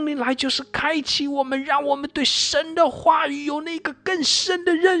圣灵来就是开启我们，让我们对神的话语有那个更深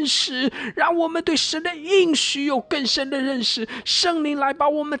的认识，让我们对神的应许有更深的认识。圣灵来把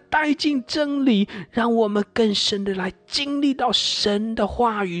我们带进真理，让我们更深的来经历到神的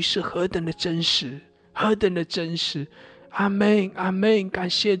话语是何等的真实，何等的真实。阿们，阿们，感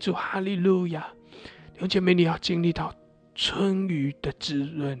谢主，哈利路亚。弟兄姐妹，你要经历到春雨的滋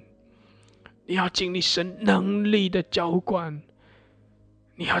润，你要经历神能力的浇灌，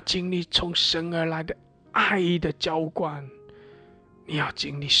你要经历从神而来的爱的浇灌，你要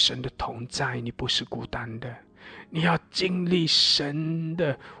经历神的同在，你不是孤单的，你要经历神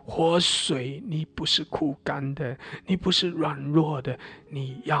的活水，你不是枯干的，你不是软弱的，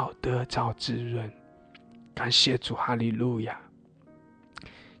你要得着滋润。感谢主，哈利路亚。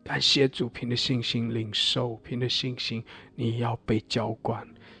感谢主，凭着信心领受，凭着信心你要被浇灌。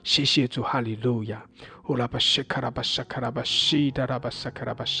谢谢主，哈利路亚。乌拉巴谢卡拉巴沙卡拉巴西达拉巴沙卡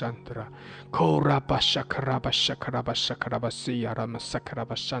拉巴山德拉，库拉巴沙卡拉巴沙卡拉巴沙卡拉巴西亚拉马沙卡拉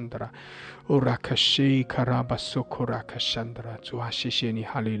巴山德拉，乌拉卡西卡拉巴苏库拉卡山德拉。主啊，谢谢你，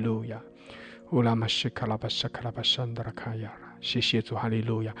哈利路亚。乌拉马西卡拉巴沙卡拉巴山德拉卡亚拉。谢谢主，哈利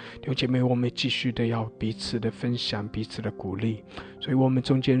路亚。弟兄姐妹，我们继续的要彼此的分享，彼此的鼓励。所以我们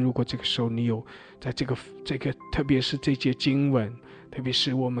中间如果这个时候你有在这个特别是这节经文，特别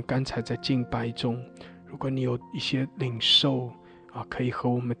是我们刚才在敬拜中，如果你有一些领受可以和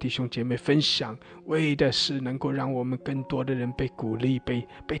我们弟兄姐妹分享，为的是能够让我们更多的人被鼓励，被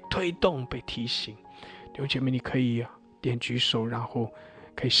推动，被提醒。弟兄姐妹，你可以点举手，然后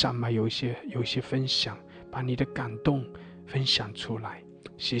可以上麦有一些分享，把你的感动分享出来。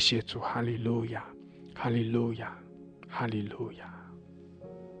谢谢主，哈利路亚，哈利路亚，哈利路亚。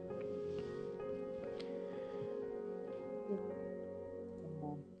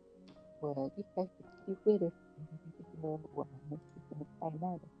我一开始聚会的时候，我们是怎么开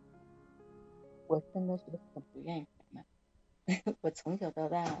麦的？我真的是很不愿意开麦。我从小到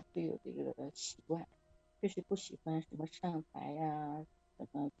大就有这个习惯，就是不喜欢什么上台呀，怎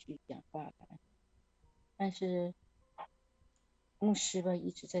么去讲话的。但是牧师吧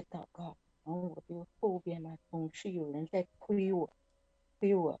一直在祷告，然后我就后边嘛总是有人在推我，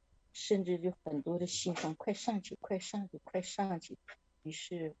甚至就很多的心慌，快上去，快上去，快上去。于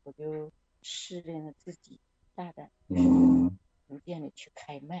是我就试炼了自己，大胆逐渐的去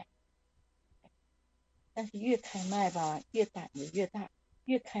开麦。但是越开麦吧，越胆子越大，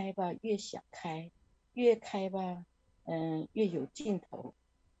越开吧越想开，越开吧越有劲头。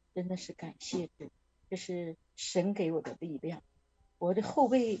真的是感谢主，这是神给我的力量。我的后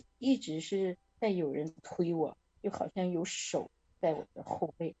背一直是在有人推我，就好像有手在我的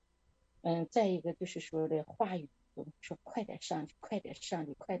后背。再一个就是说的话语，说快点上去，快点上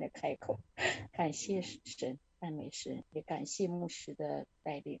去，快点开口。感谢神，赞美神，也感谢牧师的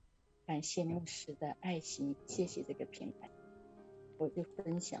带领，感谢牧师的爱心，谢谢这个平台。我就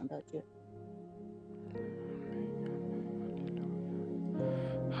分享到这。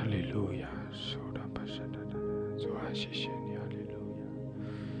哈利路亚，主啊，谢谢你，哈利路亚，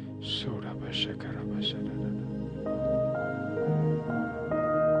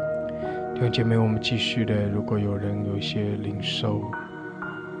弟兄姐妹，我们继续的，如果有人有一些领受，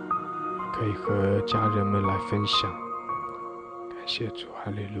可以和家人们来分享。感谢主，哈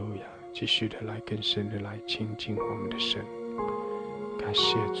利路亚，继续的来更深的来亲近我们的神。感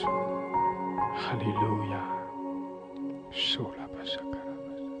谢主，哈利路亚，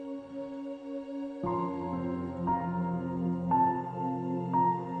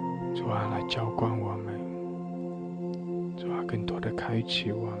主啊，来浇灌我们，主啊，更多的开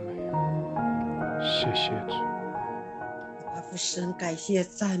启我们。谢谢主，父神，感谢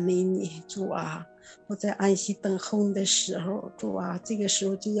赞美你，主啊！我在安息等候你的时候，主啊，这个时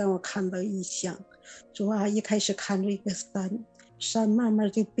候就让我看到异象。主啊，一开始看着一个山慢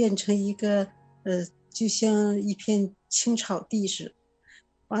慢就变成一个就像一片青草地似的。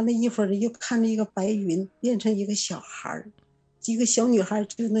完了一会儿又看着一个白云，变成一个小孩，几个小女孩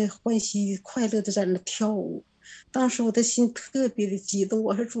就那欢喜快乐的在那跳舞。当时我的心特别的激动，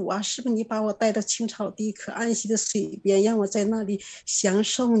我说主啊，是不是你把我带到青草地可安息的水边，让我在那里享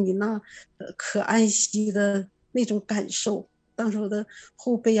受你那可安息的那种感受。当时我的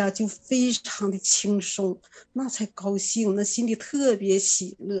后背啊就非常的轻松，那才高兴，那心里特别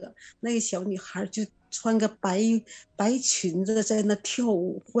喜乐。那个小女孩就穿个白裙子在那跳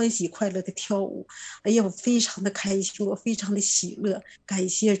舞，欢喜快乐的跳舞。哎呀，我非常的开心，我非常的喜乐。感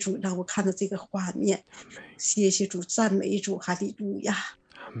谢主让我看到这个画面，谢谢主，赞美主，哈利路亚。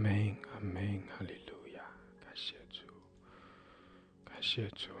阿们，阿们，哈利路亚。感谢主，感谢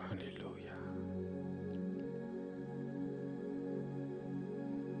主，哈利路亚。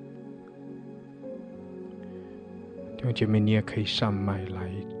弟兄姐妹，你也可以上麦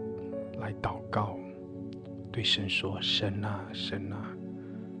来祷告，对神说：神啊，神啊，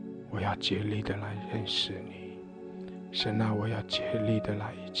我要竭力的来认识你；神啊，我要竭力的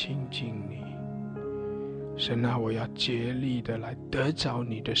来亲近你；神啊，我要竭力的来得着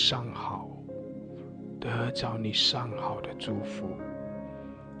你的上好，得着你上好的祝福。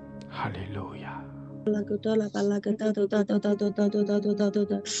哈利路亚。巴拉格多拉巴拉格多多多多多多多多多多多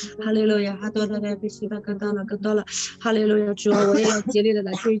多，哈利路亚，哈多多的比西巴格多拉格多了，哈利路亚，主啊，我也要竭力的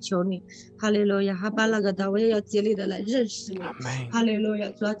来追求你，哈利路亚，哈巴拉格多，我也要竭力的来认识你，哈利路亚，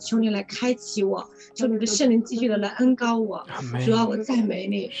主啊，求你来开启我，求你的圣灵继续的来恩膏我，主啊，我赞美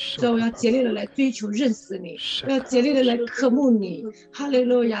你，主啊，我要竭力的来追求认识你，我要竭力的来渴慕你，哈利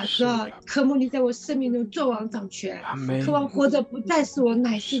路亚，主啊，渴慕你在我生命中作王掌权，渴望活着不再是我，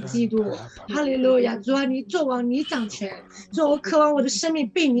乃是基督，哈利路亚。主啊，你作王，你掌权。主啊，我渴望我的生命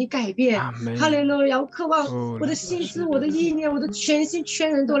被你改变。哈利路亚！我渴望我的心思、我的意念、我的全心全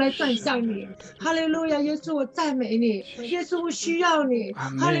人都来转向你。哈利路亚！耶稣，我赞美你。耶稣，我需要你。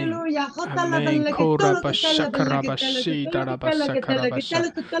哈利路亚！好哒啦哒啦，给哒啦哒啦哒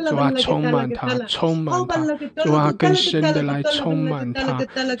啦，主啊，充满他，充满他。主啊，更深的来充满他。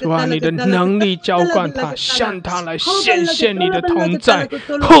主啊，你的能力浇灌他，向他来显现你的同在。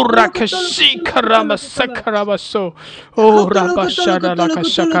Sakarabasakarabaso， 哦，拉巴沙拉拉卡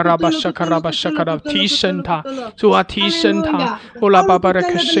沙卡拉巴沙卡拉巴沙卡拉，提升他，主啊，提升他，哦，拉巴巴拉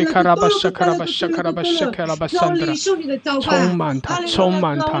卡沙卡拉巴沙卡拉巴沙卡拉巴沙卡拉巴桑德拉，充满他，充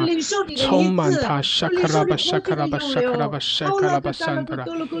满他，充满他，沙卡拉巴沙卡拉巴沙卡拉巴沙卡拉巴桑德拉，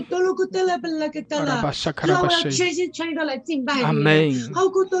拉巴沙卡拉巴沙，全心全意的来敬拜你，阿门。哦，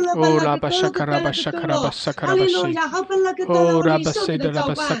拉巴沙卡拉巴沙卡拉巴沙卡拉巴沙，哦，拉巴塞德拉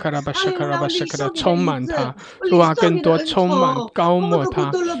巴沙卡拉巴沙卡拉巴沙卡拉。充满他，主啊，更多充满高抹他。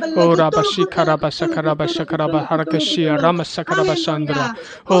哦，拉巴西卡拉巴萨卡拉巴萨卡拉巴哈拉克西亚拉玛萨卡拉巴桑德拉。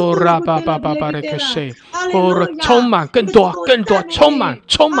哦，拉巴巴巴巴雷克西。哦，充满更多更多，充满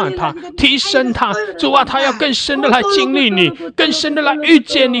他，提升他。主啊，他要更深的来经历你，更深的来遇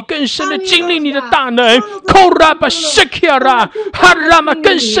见你，更深的经历你的大能。扣拉巴西卡拉哈拉玛，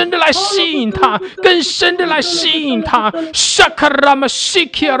更深的来吸引他，更深的来吸引他。萨卡拉玛西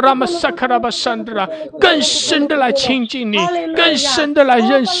卡拉玛萨卡拉巴桑。更深的来亲近你，更深的来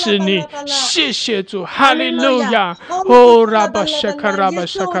认识你。谢谢主，哈利路亚！哦，拉巴沙卡拉巴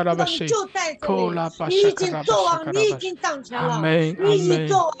沙卡拉巴西，哦，拉巴沙卡拉巴沙卡拉巴西，阿门，阿门，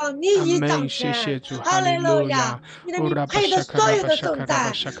阿门。谢谢主，哈利路亚！哦，拉巴沙卡拉巴沙卡拉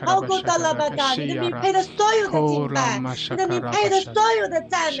巴沙卡拉巴沙卡拉巴西亚拉，哦，拉玛沙卡拉巴沙，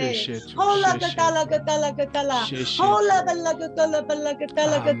谢谢主，谢谢主，谢谢，阿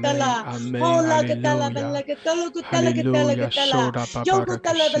门，阿门。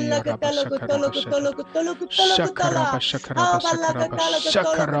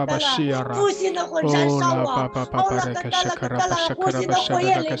复兴的火燃烧我，复兴的火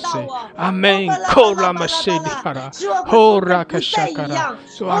焰领导我，阿门。扣拉玛西里哈拉，哦拉克沙卡拉，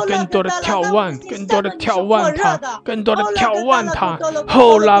主啊，更多的眺望，更多的眺望他，更多的眺望他，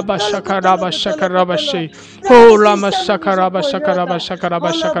哦拉巴沙卡拉巴沙卡拉巴西，哦拉玛沙卡拉巴沙卡拉巴沙卡拉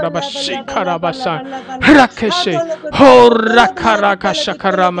巴沙卡拉巴西卡拉巴沙，拉克西，哦拉卡拉卡沙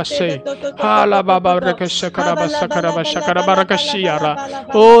卡拉玛西，哈拉巴巴拉克沙卡拉巴沙卡拉巴沙卡拉巴拉克西亚拉，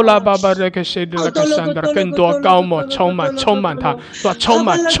哦拉巴巴拉克西的拉克山德，更多高莫充满他，说充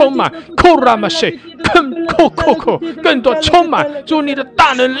满，扣拉玛西。更多充满，主你的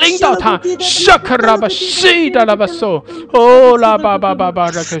大能领导他，沙卡拉巴西的拉巴索，哦拉巴巴巴巴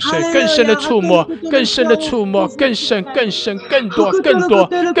拉克西，更深的触摸，更深，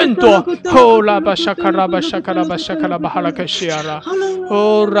更多，哦拉巴沙卡拉巴哈拉克西亚拉，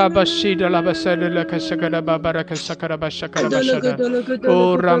哦拉巴西的拉巴塞的拉克沙卡拉巴巴拉克沙卡拉巴沙卡拉巴沙的，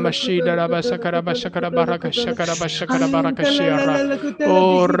哦拉巴西的拉巴沙卡拉巴沙卡拉巴拉克沙卡拉巴沙卡拉巴拉克西亚拉，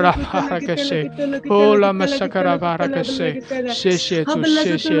哦拉巴拉克西。哦，拉玛萨卡拉巴拉克西，谢谢主，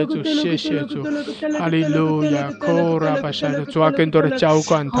哈利路亚，库拉巴沙的主啊，更多的浇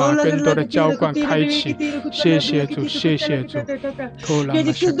灌他，更多的浇灌开启，谢谢主，愿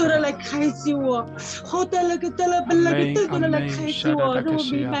你更多的来开启我，好的那个更多的来开启我，让我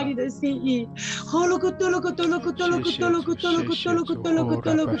明白你的心意。好了个多了，主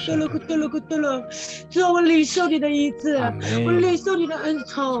啊，我领受你的医治，我领受你的恩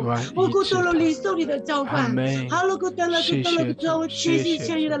宠，我过多了领受你的浇灌。好了个多了，主啊，我全心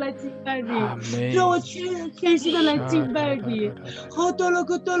全意的来敬拜你，主啊，我全心的来敬拜你。好多了，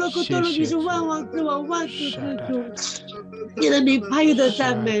你是万王之王，万主之主。你的名配得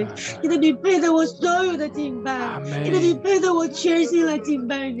赞美，你的名配得我所有的敬拜，你的名配得我全心来敬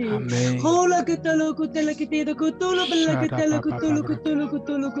拜你。好了个多了，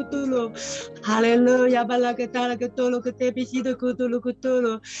哈利路亚，巴拉个达拉个多了个特别西的古多了，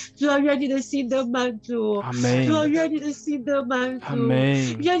主要愿你的心得满足，主要愿你的心得满足，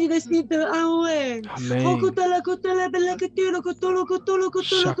愿你的心得安慰。好个多了，巴拉个多了，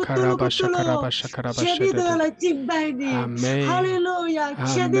全地都要来敬拜你。哈利路亚，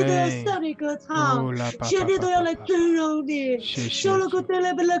全地都要向你歌唱，全地都要来尊荣你。说了个多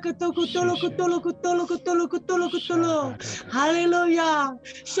了，巴拉个多了，哈利路亚，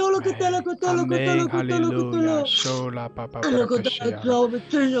说了个多了，哈利路亚，主啊，我们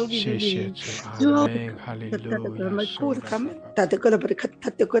尊荣你的名，主啊，哈利路亚，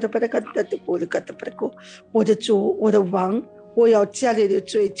我的主，我的王。我要家里的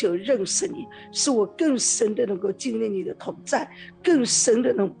追求认识你，使我更深的能够经历你的同在，更深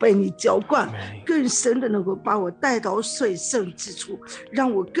的能被你浇灌，更深的能够把我带到水深之处，让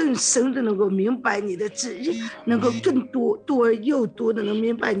我更深的能够明白你的旨意，能够更多而又多的能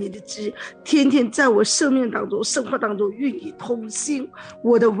明白你的旨意，天天在我生命当中生活当中与你同行。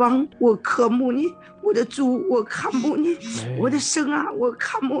我的王，我渴慕你，我的主，我渴慕你，我的神啊，我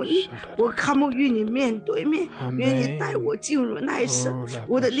渴慕你，我渴慕与你面对面，愿你带我进入来生。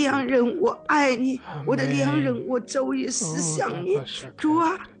我的良人，我爱你，我的良人，我昼夜思想你。主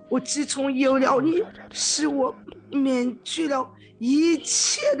啊，我自从有了你，使我免去了一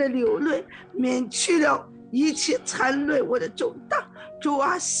切的流泪，免去了一切缠累我的重担。主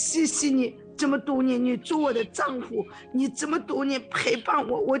啊，谢谢你这么多年你做我的丈夫，你这么多年陪伴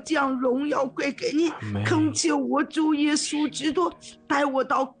我，我将荣耀归给你。恳求我主耶稣基督带我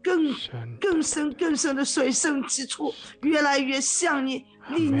到更深的水深之处，越来越像你，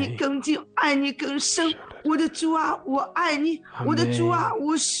离你更近，爱你更深。我的主啊，我爱你，我的主啊，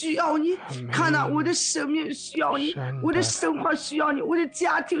我需要你。看到我的生命需要你，我的生活需要你，我的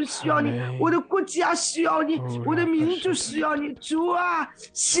家庭需要你，我的国家需要你，我的民族需要你。主啊，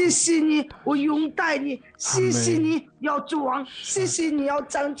谢谢你，我拥戴你，谢谢你要做王，谢谢你要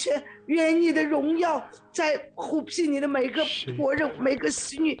掌权。愿你的荣耀在呼聘你的每个仆人，每个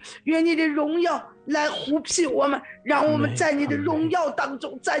使女，愿你的荣耀来呼聘我们，让我们在你的荣耀当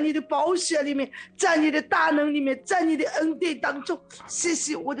中，在你的宝血里面，在你的大能里面，在你的恩典当中。谢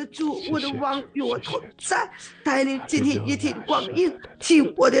谢我的主，我的王与我同在，带领今天一天光阴，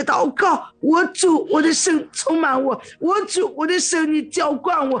听我的祷告。我主，我的神充满我，我主，我的神你浇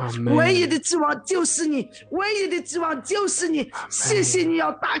灌我，唯一的指望就是你，唯一的指望就是你。谢谢你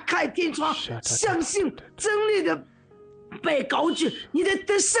要打开天窗，相信真理的被高举，你的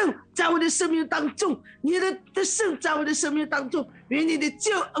得胜在我的生命当中，你的得胜在我的生命当中。愿你的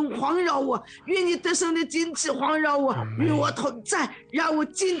救恩环绕我，愿你得胜的荆棘环绕我，与我同在，让我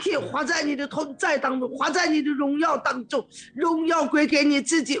今天活在你的同在当中，活在你的荣耀当中，荣耀归给你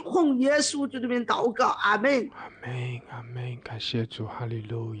自己，奉耶稣基督的名祷告，阿们。阿们，阿们，感谢主，哈利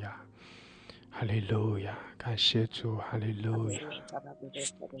路亚，哈利路亚，感谢主，哈利路亚。哈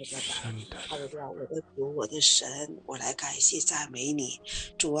利路亚，我的主，我的神，我来感谢赞美你，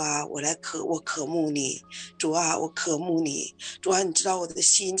主啊，我渴慕你，主啊，我渴慕你，主啊，你知道我的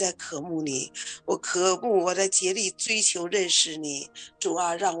心在渴慕你，我渴慕，我在竭力追求认识你，主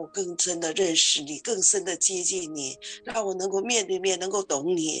啊，让我更深的认识你，更深的接近你，让我能够面对面能够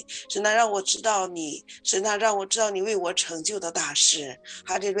懂你，神啊，让我知道你，神啊，让我知道你为我成就的大事，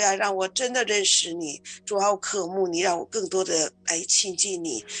哈利路亚，让我真的认识你，主啊，我渴慕你，让我更多的来亲近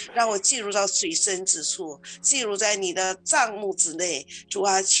你，让我进入到水深之处，进入在你的帐幕之内，主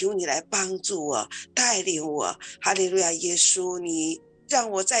啊，求你来帮助我，带领我，哈利路亚，耶稣，你让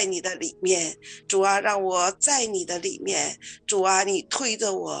我在你的里面，主啊，让我在你的里面，主啊，你推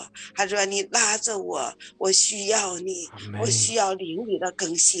着我，还是你拉着我，我需要你，我需要灵里的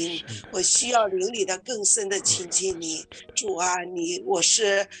更新，我需要灵里的更深的亲近你，主啊，我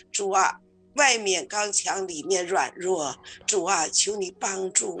是主啊，外面刚强，里面软弱，主啊，求你帮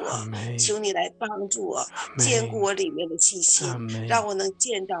助我，求你来帮助我，坚固我里面的信心，让我能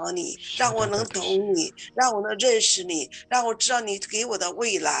见到你，让我能懂你，让我能认识你，让我知道你给我的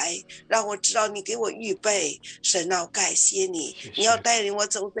未来，让我知道你给我预备。神啊，感谢你，你要带领我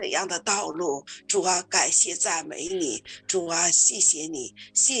走怎样的道路，主啊，感谢赞美你，主啊，谢谢你，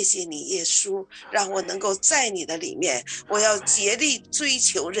谢谢你，耶稣，让我能够在你的里面，我要竭力追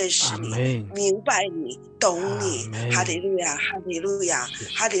求认识你，明白你，懂你，哈利路亚，哈利路亚，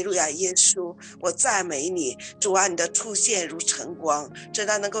哈利路亚，耶稣，我赞美你，主啊，你的出现如晨光，真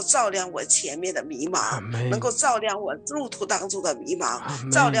的能够照亮我前面的迷茫，能够照亮我路途当中的迷茫，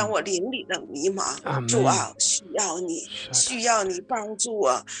照亮我灵里的迷茫，主啊，需要你，需要你帮助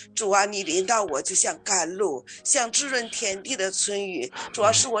我，主啊，你临到我就像甘露，像滋润天地的春雨，主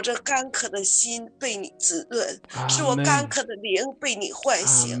要是我这干渴的心被你滋润，是我干渴的灵被你唤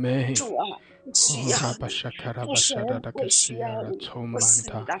醒，主啊，需要你，父神，我需要你，我是你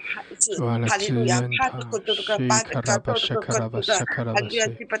的孩子，哈利路亚，哈利路亚，来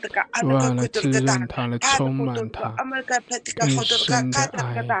滋润他，来充满他，更深的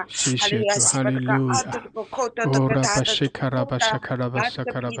爱，谢谢主，哈利路亚。哦，拉巴西卡拉巴沙卡拉巴沙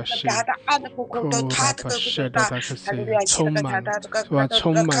卡拉巴西，哦，拉巴西达达克西，充满，主啊，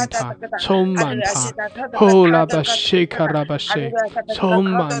充满他，充满他，哦，拉巴西卡拉巴西，充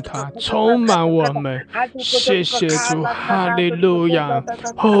满他，充满我们，谢谢主，哈利路亚。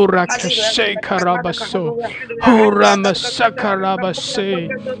哦，拉克西卡拉巴索，哦，拉巴沙卡拉巴西，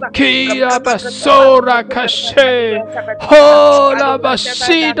基亚巴索拉克西，哦，拉巴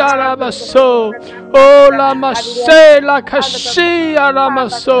西达拉巴索，哦，拉马塞拉克西亚拉马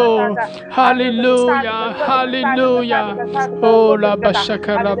索，哈利路亚，哈利路亚，哦，拉巴沙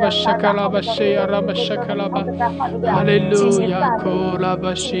卡拉巴沙卡拉巴西亚拉巴沙卡拉巴，哈利路亚，库拉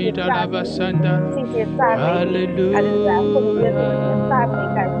巴西达拉巴山达，哈利路亚，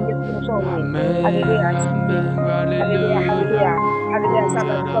阿门，阿门，哈利路亚，哈利路亚，拉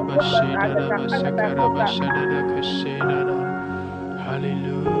巴西达拉巴沙卡拉巴沙达拉克西达拉，哈利路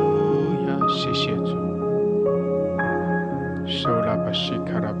亚，谢谢主。苏拉巴西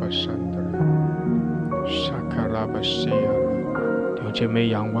卡拉巴山达，沙卡拉巴西亚，弟兄姐妹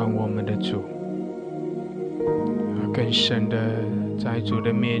仰望我们的主，更深的在主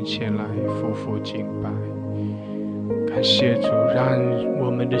的面前来匍匐敬拜，感谢主，让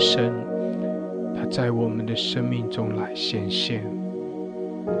我们的神他在我们的生命中来显现。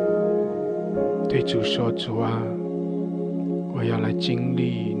对主说，主啊，我要来经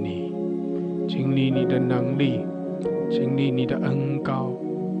历你，经历你的能力，经历你的恩膏，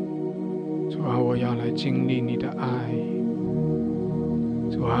主啊，我要来经历你的爱，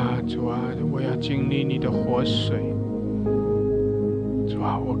主啊，主啊，我要经历你的活水，主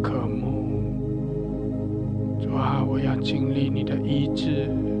啊，我渴慕，主啊，我要经历你的医治，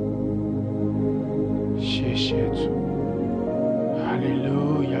谢谢主，哈利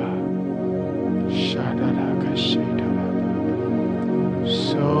路亚，沙达拉卡西达拉，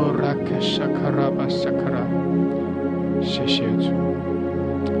索拉卡沙卡拉巴沙卡拉，谢谢主，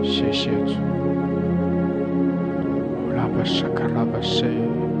谢谢主，拉巴沙卡拉巴西，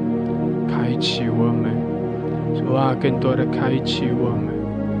开启我们，主啊，更多的开启我们，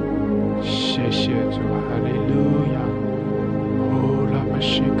谢谢主，哈利路亚，哦，拉巴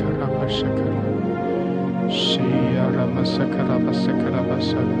西卡拉巴沙卡拉，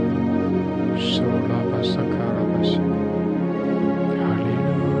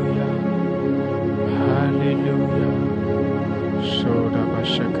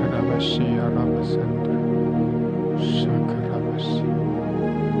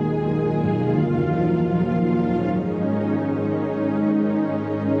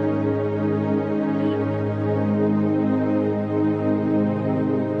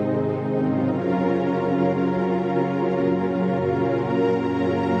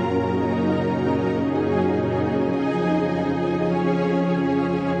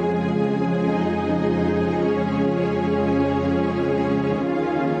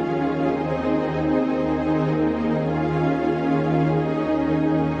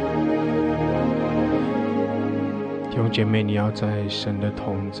姐妹，你要在神的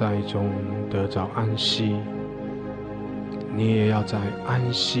同在中得着安息，你也要在安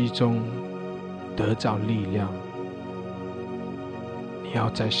息中得着力量。你要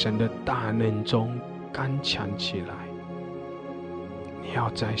在神的大能中刚强起来，你要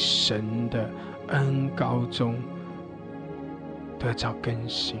在神的恩膏中得着更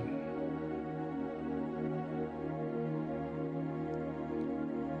新。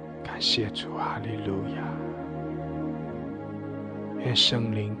感谢主，哈利路亚！愿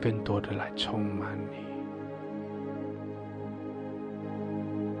圣灵更多的来充满你。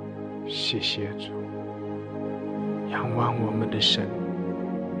谢谢主，仰望我们的神，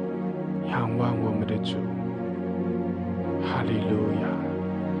仰望我们的主，哈利路亚！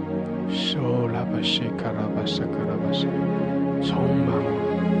受拉巴西卡拉巴萨卡拉巴萨，充满我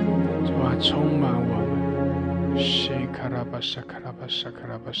们，主啊，充满我们，西卡拉巴萨卡拉巴萨卡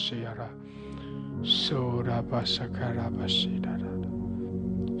拉巴西亚拉，受拉巴萨卡拉巴西达达。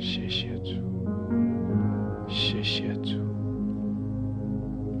谢谢主，谢谢主，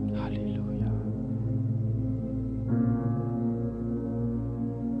哈利路亚。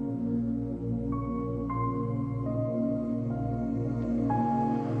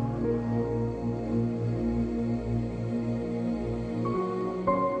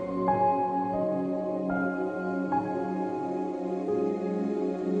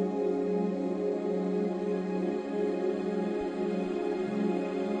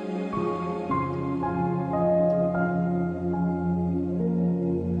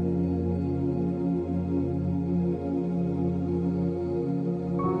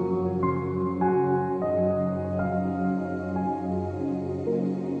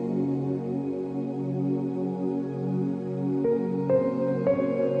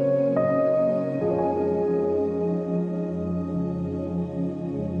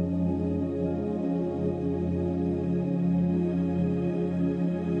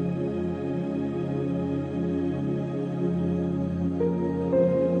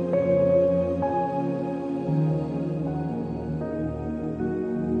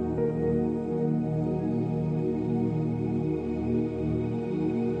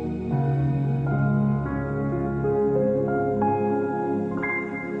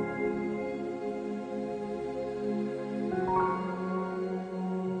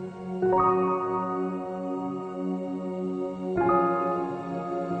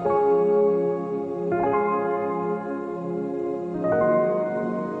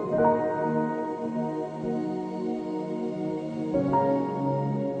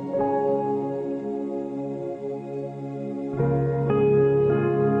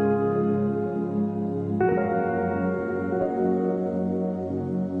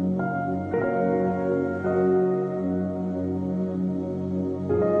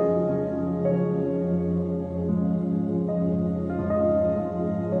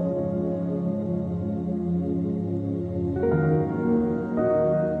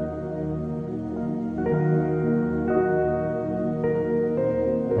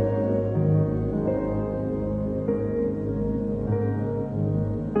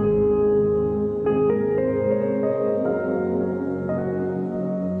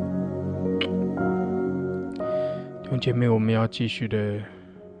姐妹，我们要继续的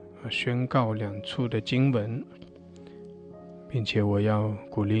宣告2处的经文，并且我要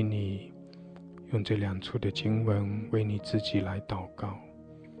鼓励你用这2处的经文为你自己来祷告。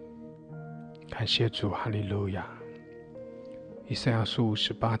感谢主，哈利路亚！以赛亚书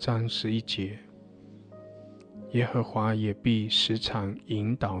58章11节，耶和华也必时常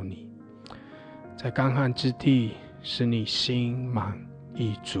引导你，在干旱之地使你心满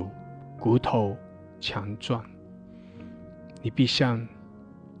意足，骨头强壮。你必像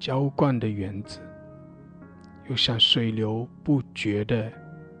浇灌的园子，又像水流不绝的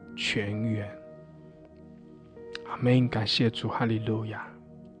泉源。阿们，感谢主，哈利路亚！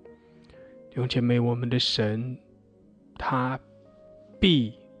弟兄姐妹，我们的神他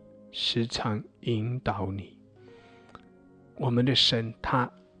必时常引导你，我们的神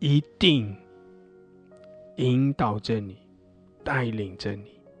他一定引导着你，带领着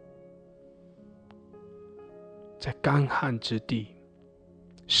你，在干旱之地，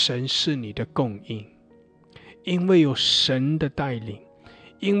神是你的供应，因为有神的带领，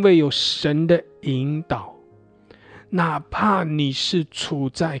因为有神的引导，哪怕你是处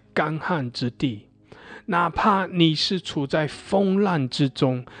在干旱之地，哪怕你是处在风浪之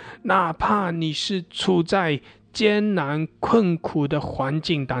中，哪怕你是处在艰难困苦的环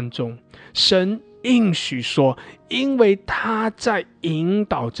境当中，神应许说，因为他在引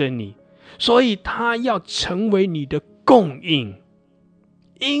导着你，所以他要成为你的供应。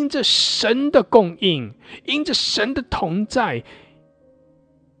因着神的供应，因着神的同在，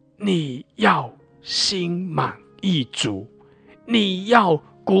你要心满意足，你要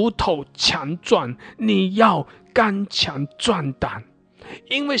骨头强壮，你要刚强壮胆，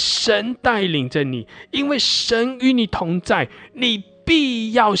因为神带领着你，因为神与你同在，你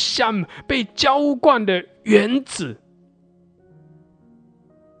必要像被浇灌的园子，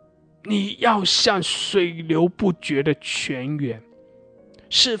你要像水流不绝的泉源，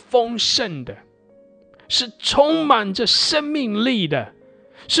是丰盛的，是充满着生命力的，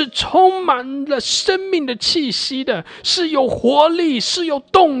是充满了生命的气息的，是有活力，是有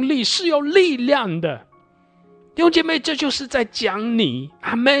动力，是有力量的。弟兄姐妹，这就是在讲你，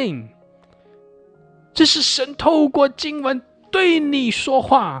阿们。这是神透过经文对你说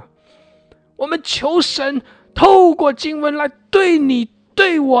话，我们求神透过经文来对你、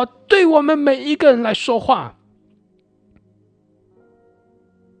对我、对我们每一个人来说话。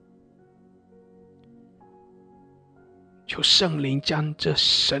求圣灵将这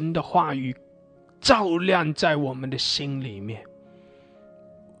神的话语照亮在我们的心里面，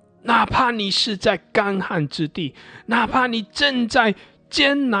哪怕你是在干旱之地，哪怕你正在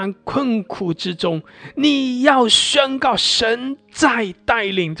艰难困苦之中，你要宣告神在带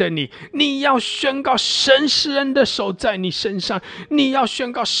领着你，你要宣告神施恩的手在你身上，你要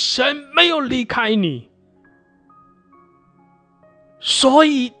宣告神没有离开你。所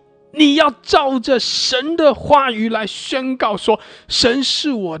以你要照着神的话语来宣告说，神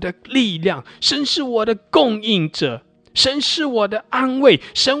是我的力量，神是我的供应者，神是我的安慰，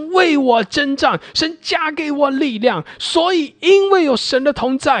神为我征战，神加给我力量。所以因为有神的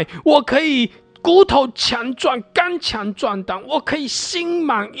同在，我可以骨头强壮，刚强壮胆，我可以心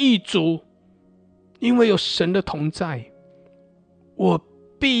满意足。因为有神的同在，我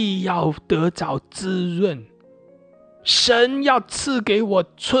必要得着滋润。神要赐给我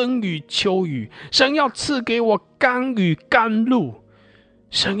春雨秋雨，神要赐给我甘雨甘露，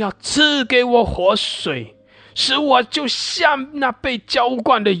神要赐给我活水，使我就像那被浇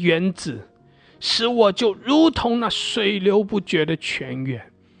灌的园子，使我就如同那水流不绝的泉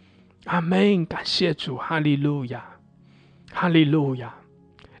源。阿们，感谢主，哈利路亚，哈利路亚。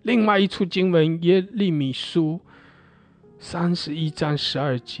另外一处经文，耶利米书31章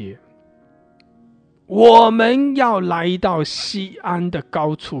12节，我们要来到西安的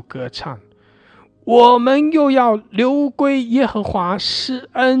高处歌唱，我们又要流归耶和华施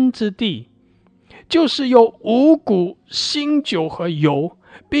恩之地，就是有五谷、新酒和油，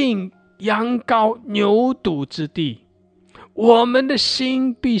并羊羔、牛犊之地。我们的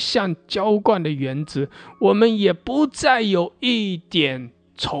心必像浇灌的园子，我们也不再有一点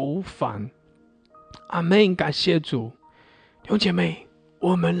愁烦。阿们，感谢主。弟兄姐妹，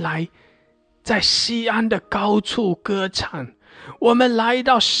我们来在西安的高处歌唱，我们来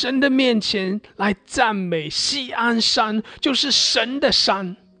到神的面前来赞美。西安山就是神的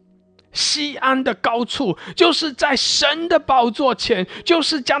山，西安的高处就是在神的宝座前，就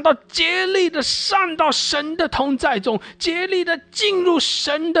是讲到竭力的上到神的同在中，竭力的进入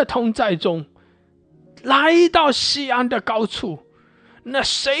神的同在中，来到西安的高处。那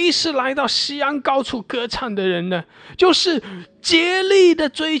谁是来到西安高处歌唱的人呢？就是竭力的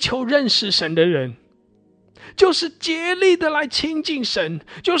追求认识神的人，就是竭力的来亲近神，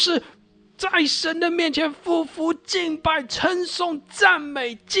就是在神的面前匍匐敬拜、称颂、赞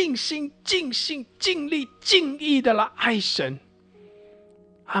美、尽心、尽性、尽力、尽意的来爱神。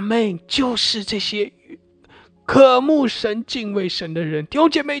阿们，就是这些渴慕神、敬畏神的人。弟兄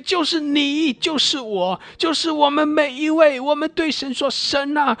姐妹，就是你，就是我，就是我们每一位。我们对神说，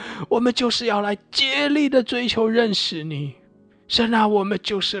神啊，我们就是要来竭力的追求认识你。神啊，我们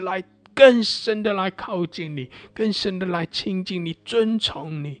就是来更深的来靠近你，更深的来亲近你，尊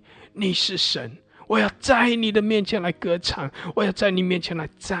崇你。你是神，我要在你的面前来歌唱，我要在你面前来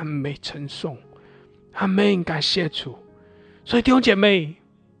赞美称颂。阿们，感谢主。所以弟兄姐妹，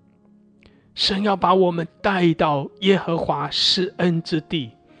神要把我们带到耶和华施恩之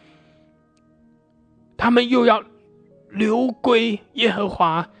地，他们又要流归耶和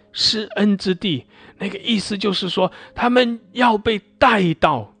华施恩之地。那个意思就是说，他们要被带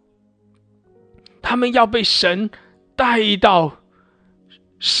到，他们要被神带到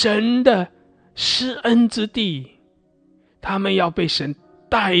神的施恩之地，他们要被神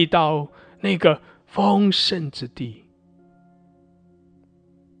带到那个丰盛之地。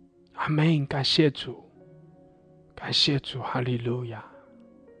阿们，感谢主，感谢主，哈利路亚。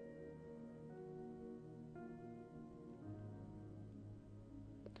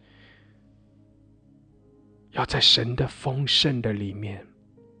要在神的丰盛的里面，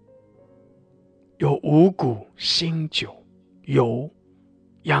有五谷、新酒、油、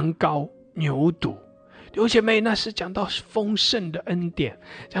羊羔、牛犊。弟兄姐妹，那是讲到丰盛的恩典，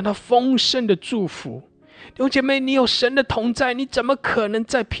讲到丰盛的祝福。弟兄姐妹，你有神的同在，你怎么可能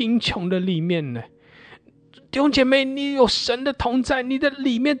在贫穷的里面呢？弟兄姐妹，你有神的同在，你的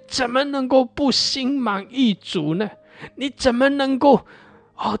里面怎么能够不心满意足呢？你怎么能够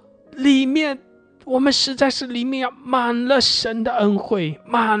里面我们实在是里面要满了神的恩惠，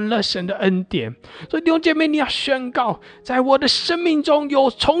满了神的恩典。所以弟兄姐妹，你要宣告，在我的生命中有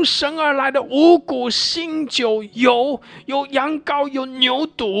从神而来的五谷、新酒、油，有羊羔，有牛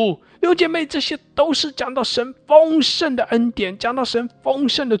犊。弟兄姐妹，这些都是讲到神丰盛的恩典，讲到神丰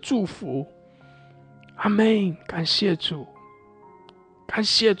盛的祝福。阿们，感谢主，感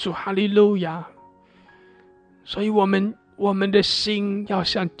谢主，哈利路亚。所以我们的心要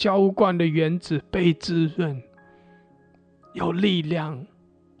像浇灌的园子，被滋润，有力量。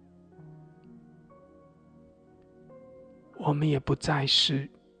我们也不再是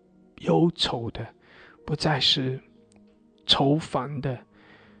忧愁的，不再是愁烦的。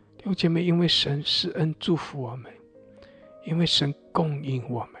弟兄姐妹，因为神施恩祝福我们，因为神供应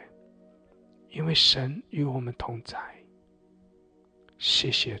我们，因为神与我们同在。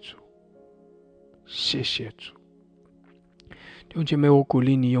谢谢主，谢谢主。弟兄姐妹，我鼓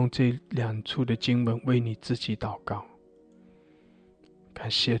励你用这两处的经文为你自己祷告。感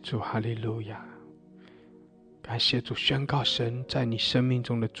谢主，哈利路亚！感谢主，宣告神在你生命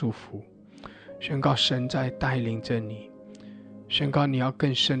中的祝福，宣告神在带领着你，宣告你要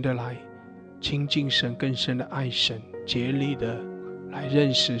更深的来亲近神，更深的爱神，竭力的来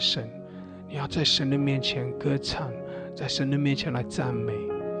认识神。你要在神的面前歌唱，在神的面前来赞美，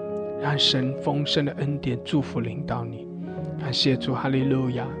让神丰盛的恩典祝福领导你。感谢主，哈利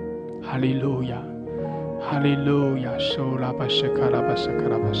路亚，哈利路亚，哈利路亚，收拉巴什卡拉巴什卡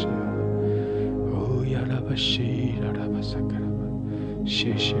拉巴什，哦呀拉巴西拉拉巴什卡拉巴，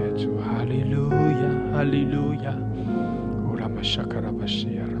谢谢主，哈利路亚，哈利路亚，哦拉巴什卡拉巴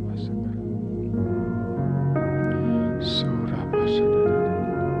西呀拉巴什卡拉，收拉巴什。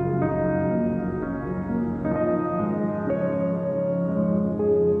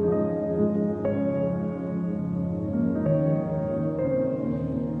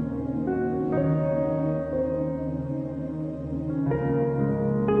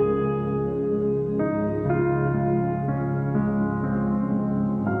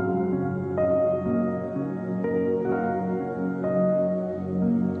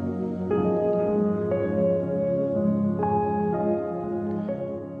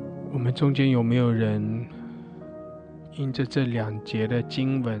中间有没有人因着这两节的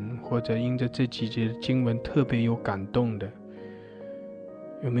经文，或者因着这几节的经文特别有感动的？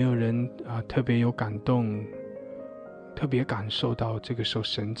有没有人特别有感动，特别感受到这个时候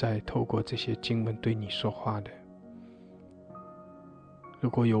神在透过这些经文对你说话的？如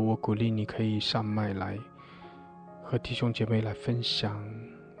果有，我鼓励你可以上麦来和弟兄姐妹来分享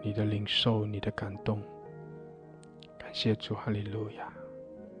你的领受，你的感动。感谢主，哈利路亚。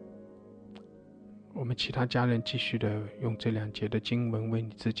我们其他家人继续的用这两节的经文为你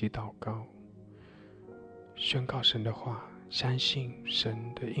自己祷告，宣告神的话，相信神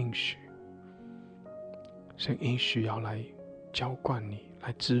的应许。神应许要来浇灌你，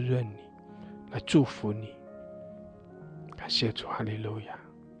来滋润你，来祝福你。感谢主，哈利路亚。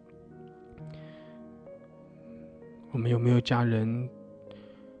我们有没有家人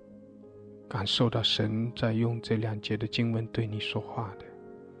感受到神在用这两节的经文对你说话的？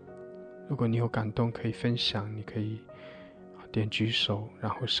如果你有感动可以分享，你可以点举手，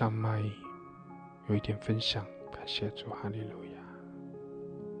然后上麦有一点分享。感谢主，哈利路亚。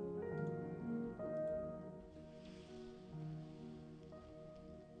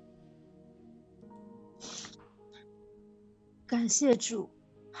感谢主，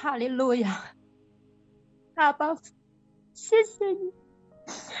哈利路亚。阿爸父，谢谢你，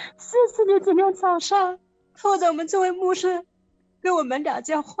谢谢你今天早上透着我们这位牧师给我们两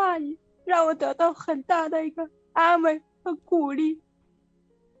件话语，让我得到很大的一个安慰和鼓励。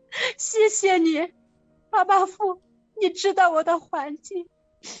谢谢你，阿爸父，你知道我的环境，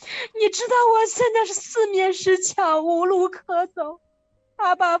你知道我现在是四面石墙，无路可走。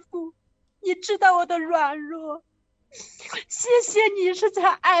阿爸父，你知道我的软弱，谢谢你是在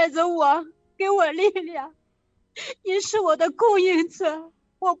爱着我，给我力量。你是我的供应者，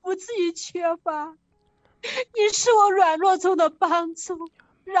我不至于缺乏。你是我软弱中的帮助，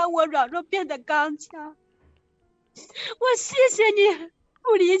让我软弱变得刚强。我谢谢你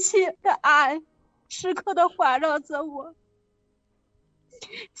不离弃的爱，时刻的环绕着我。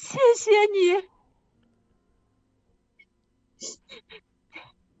谢谢你，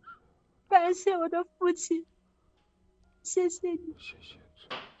感谢我的父亲，谢谢你，谢谢主，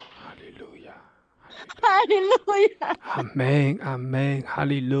哈利路亚，哈利路亚，阿门，阿门，哈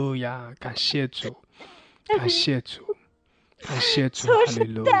利路亚，感谢主，感谢主，感谢主，哈利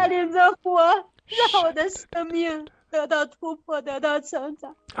路亚，带领着我，让我的生命得到突破，得到成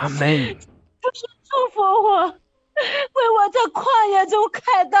长。阿门，就是祝福我，为我在旷野中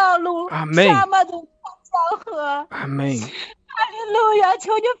开道路，阿门，沙漠中开江河，阿门，哈利路亚！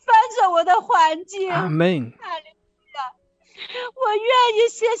求你翻转我的环境，阿门，哈利路亚！我愿意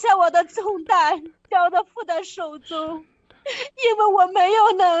卸下我的重担，交到父的手中，因为我没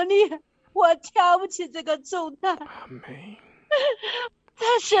有能力，我挑不起这个重担。阿门，在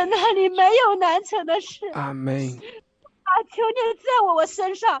神那里没有难成的事。阿门。求你在我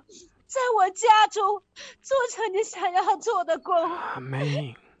身上，在我家中做成你想要做的工。阿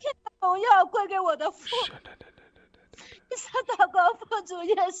门。荣耀归给我的父。以上祷告奉主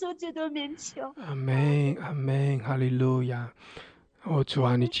耶稣基督名求。阿门，阿门，哈利路亚。主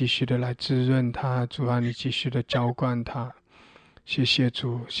啊，你继续的来滋润他，主啊，你继续的浇灌他。谢谢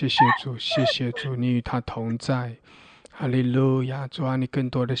主，谢谢主，谢谢主，你与他同在。哈利路亚，主啊，你更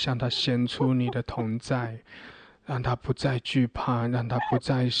多的向他显出你的同在，让他不再惧怕，让他不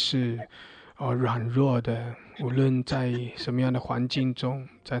再是软弱的，无论在什么样的环境中，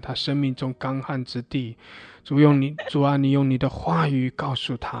在他生命中干旱之地，主啊，你用你的话语告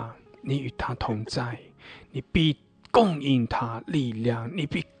诉他，你与他同在，你必供应他力量，你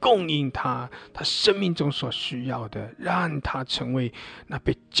必供应他生命中所需要的，让他成为那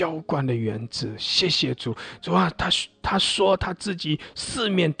被浇灌的园子。谢谢主，主啊，他说他自己四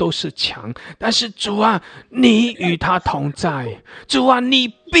面都是墙，但是主啊，你与他同在，主啊，你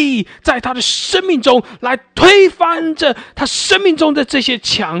必在他的生命中来推翻着他生命中的这些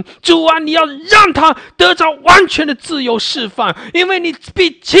墙。主啊，你要让他得着完全的自由释放，因为你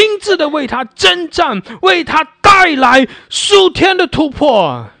必亲自的为他征战，为他带来属天的突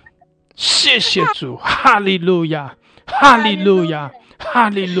破。谢谢主，哈利路亚，哈利路亚，哈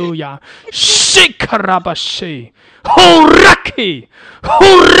利路亚。Shikarabashe Horaki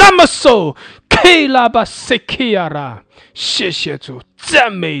Horamaso Kelabasekiara。 谢谢主，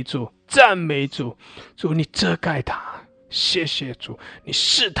赞美主，赞美主，主你遮盖他。谢谢主，你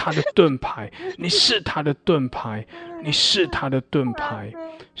是他的盾牌，你是他的盾牌，你是他的盾牌。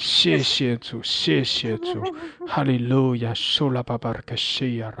谢谢主，谢谢主，哈利路亚，苏拉巴巴克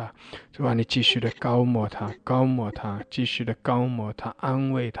西亚拉。主啊，你继续的高摩他，高摩他，继续的高摩他，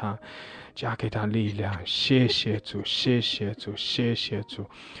安慰他，加给他力量。谢谢主，谢谢主，谢谢主。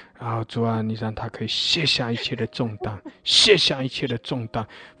然后主啊，你让他可以卸下一切的重担，卸下一切的重担。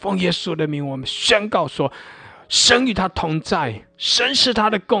奉耶稣的名，我们宣告说，神与他同在，神是他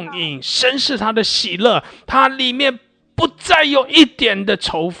的供应，神是他的喜乐，他里面不再有一点的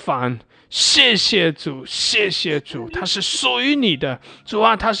愁烦。谢谢主，谢谢主，他是属于你的，主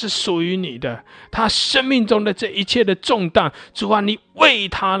啊，他是属于你的，他生命中的这一切的重担，主啊，你为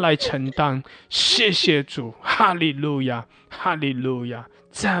他来承担。谢谢主，哈利路亚，哈利路亚，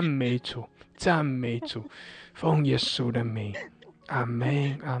赞美主，赞美主，奉耶稣的名，阿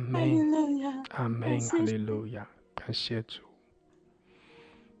门，阿门，阿门，哈利路亚，感谢主，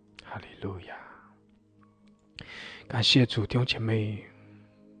哈利路亚，感谢主，弟兄姐妹，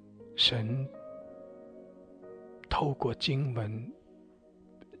神透过经文，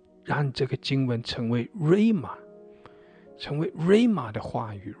让这个经文成为 Rhema， 成为 Rhema 的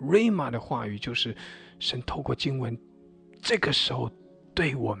话语。Rhema 的话语就是神透过经文，这个时候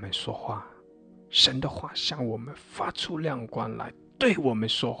对我们说话，神的话向我们发出亮光来，对我们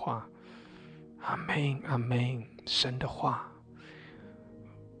说话。阿们，阿们，神的话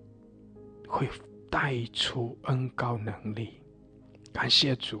会带出恩膏能力。感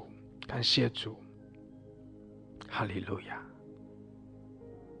谢主，感谢主，哈利路亚。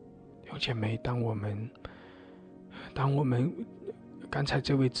弟兄姐妹，当我们刚才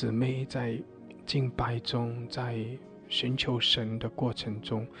这位姊妹在敬拜中，在寻求神的过程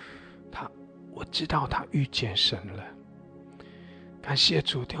中，我知道他遇见神了。感谢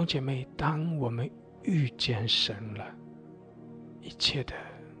主，弟兄姐妹，当我们遇见神了，一切的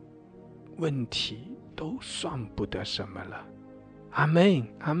问题都算不得什么了。阿们，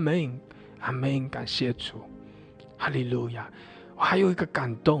阿们，阿们！感谢主，哈利路亚！我还有一个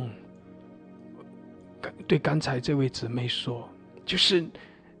感动，对刚才这位姊妹说，就是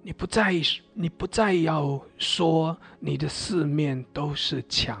你不再要说你的四面都是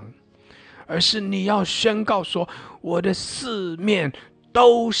墙，而是你要宣告说，我的四面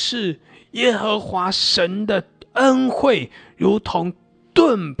都是耶和华神的恩惠，如同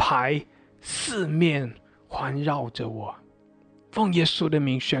盾牌，四面环绕着我。奉耶稣的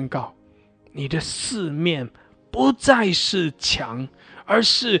名宣告，你的四面不再是墙，而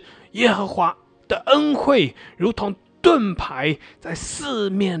是耶和华的恩惠，如同盾牌，在四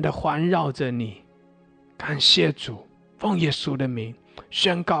面的环绕着你。感谢主，奉耶稣的名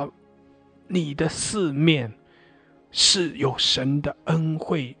宣告，你的四面是有神的恩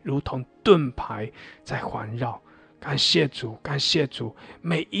惠，如同盾牌在环绕。感谢主，感谢主！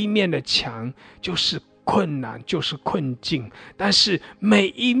每一面的墙就是困难，就是困境，但是每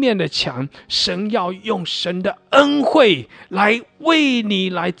一面的墙，神要用神的恩惠来为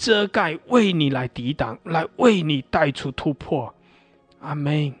你来遮盖，为你来抵挡，来为你带出突破。阿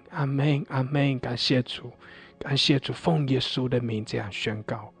们，阿们，阿们！感谢主，感谢主！奉耶稣的名这样宣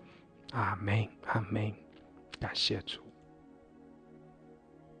告。阿们，阿们！感谢主。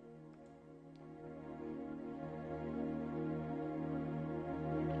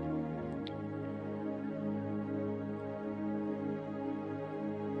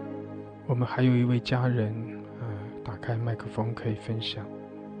我们还有一位家人，打开麦克风可以分享。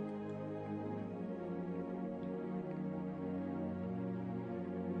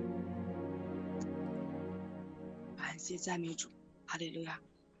感谢赞美主，哈利路亚！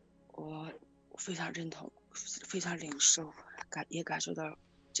我非常认同，非常领受，也感受到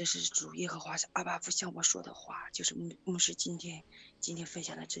这是主耶和华阿爸父向我说的话，就是牧师今天分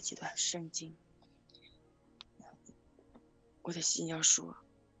享的这几段圣经。我的心要说，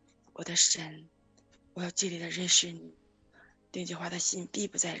我的神，我要竭力的认识你。这句话的心必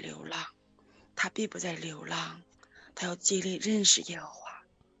不再流浪，他必不再流浪，他要竭力认识耶和华，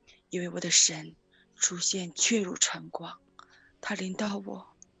因为我的神出现却如晨光，他领导我，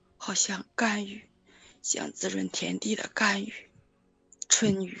好像甘雨，像滋润天地的甘雨、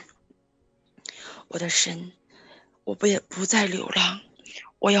春雨。我的神，我不再流浪，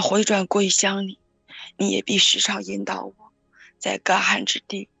我要回转归向你，你也必时常引导我，在干旱之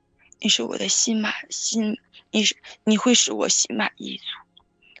地。你是我的你会使我心满意足，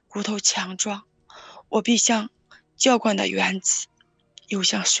骨头强壮。我必像浇灌的园子，又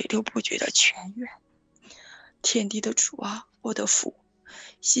像水流不绝的泉源。天地的主啊，我的父，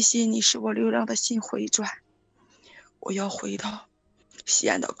谢谢你使我流浪的心回转。我要回到西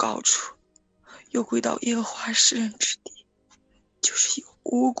安的高处，又回到耶和华施恩之地，就是有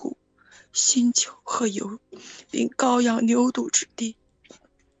五谷、新酒和油，并羔羊牛犊之地。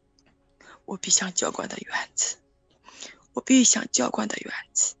我必像浇灌的园子，我必像浇灌的园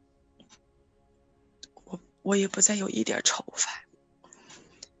子。我也不再有一点愁烦，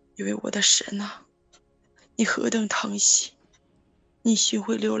因为我的神啊，你何等疼惜，你寻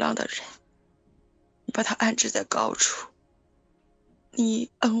回流浪的人，你把他安置在高处，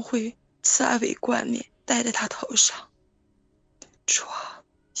你恩惠慈爱为冠冕戴在他头上。主啊，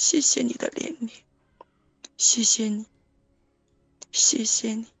谢谢你的怜悯，谢谢你，谢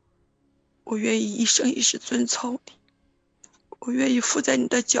谢你。我愿意一生一世遵从你，我愿意伏在你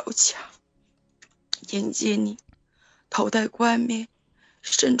的脚下，迎接你，头戴冠冕，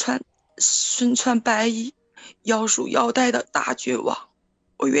身穿白衣，腰束腰带的大君王。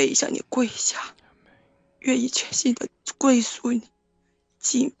我愿意向你跪下，愿意全心的归属你，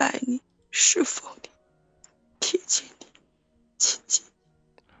敬拜你，侍奉你，贴近你，亲近你。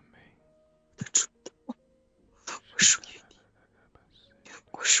我的主，我属于你，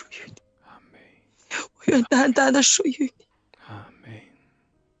我属于你，我愿单单的属于你。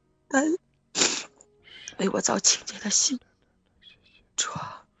但为我造清洁的心，主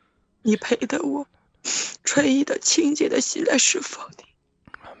啊，你配得我纯一的清洁的心来侍奉你。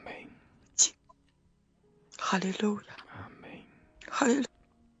哈利路亚，哈利路亚！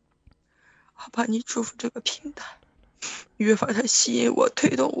好吧，你祝福这个平台，越发它吸引我，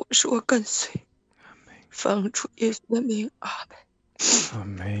推动我，使我跟随。奉主耶稣的名，阿门。阿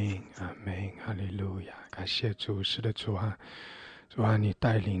们，阿们，哈利路亚！感谢主，是的，主啊，主啊，你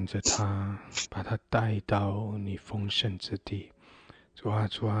带领着他，把他带到你丰盛之地。主啊，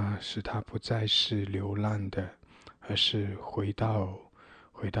主啊，使他不再是流浪的，而是回到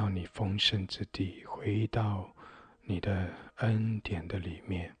回到你丰盛之地，回到你的恩典的里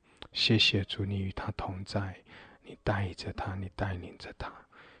面。谢谢主，你与他同在，你带着他，你带领着他。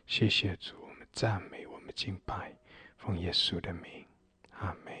谢谢主，我们赞美，我们敬拜，奉耶稣的名，阿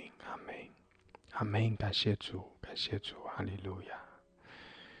们，阿们，阿们。感谢主，感谢主，哈利路亚。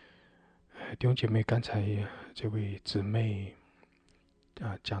弟兄姐妹，刚才这位姊妹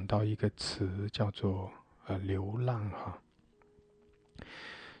讲到一个词叫做流浪哈，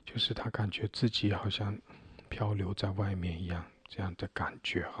就是她感觉自己好像漂流在外面一样，这样的感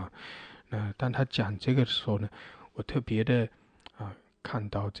觉哈。那当她讲这个的时候呢，我特别的看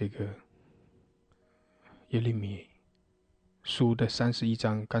到这个耶利米书的31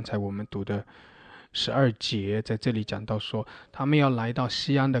章，刚才我们读的12节，在这里讲到说，他们要来到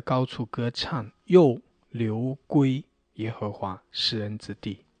西安的高处歌唱，又流归耶和华施恩之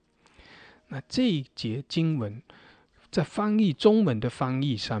地。那这一节经文在翻译中文的翻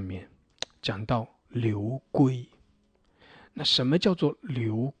译上面讲到流归。那什么叫做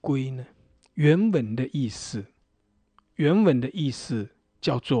流归呢？原文的意思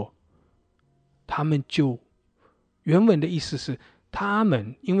叫做原文的意思是他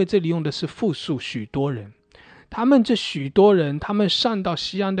们，因为这里用的是复数许多人，他们这许多人，他们上到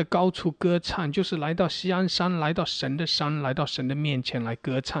西安的高处歌唱，就是来到西安山，来到神的山，来到神的面前来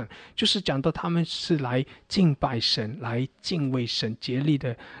歌唱，就是讲到他们是来敬拜神，来敬畏神，竭力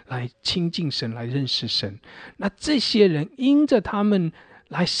的来亲近神，来认识神。那这些人因着他们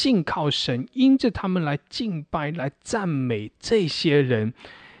来信靠神，因着他们来敬拜，来赞美，这些人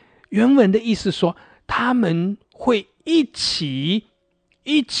原文的意思说，他们会一起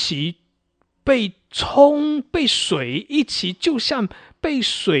被水一起，就像被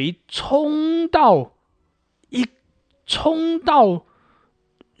水冲到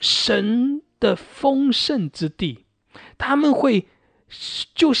神的丰盛之地。他们会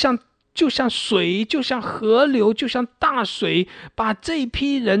就像水，就像河流，就像大水，把这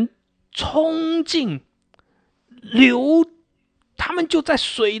批人冲进他们就在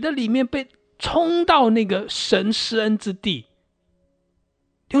水的里面被冲到那个神施恩之地。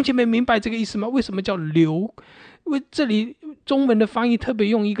弟兄姐妹明白这个意思吗？为什么叫流？因为这里中文的翻译特别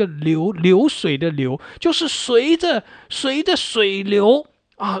用一个流水的流，就是随着水流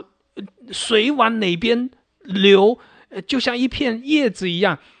水往哪边流，就像一片叶子一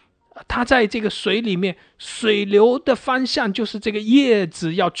样，它在这个水里面，水流的方向就是这个叶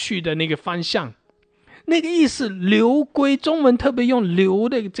子要去的那个方向。那个意思流归，中文特别用流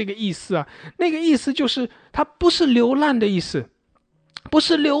的这个意思那个意思就是它不是流浪的意思，不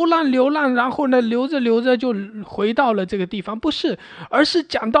是流浪，然后呢流着就回到了这个地方，不是，而是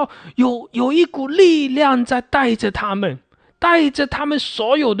讲到有一股力量在带着他们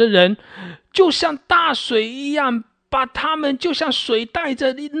所有的人，就像大水一样，把他们就像水带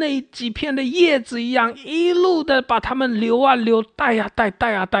着那几片的叶子一样，一路的把他们流啊流，带啊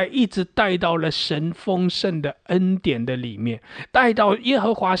带，一直带到了神丰盛的恩典的里面，带到耶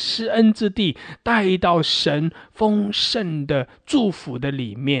和华施恩之地，带到神丰盛的祝福的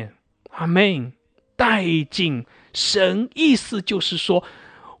里面。阿们。带进神，意思就是说，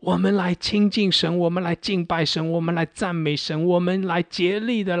我们来亲近神，我们来敬拜神，我们来赞美神，我们来竭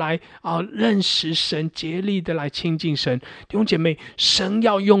力的来认识神，竭力的来亲近神。弟兄姐妹，神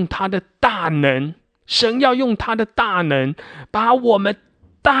要用他的大能，把我们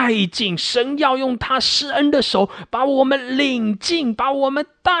带进，神要用他施恩的手把我们领进，把我们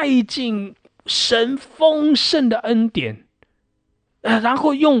带进神丰盛的恩典。然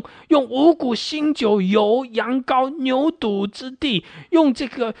后用五谷新酒油羊羔牛犊之地，用这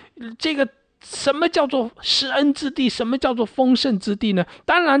个什么叫做施恩之地，什么叫做丰盛之地呢？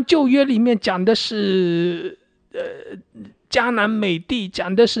当然旧约里面讲的是迦南美地，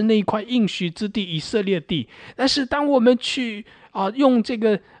讲的是那一块应许之地以色列地。但是当我们去用这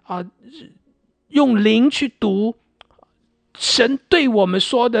个用灵去读神对我们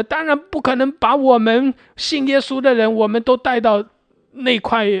说的，当然不可能把我们信耶稣的人我们都带到那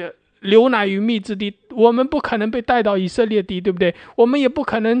块流奶与蜜之地，我们不可能被带到以色列地，对不对？我们也不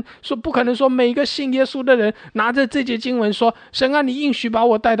可能说每一个信耶稣的人拿着这节经文说，神啊，你应许把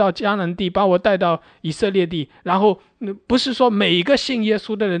我带到迦南地，把我带到以色列地，然后不是说每一个信耶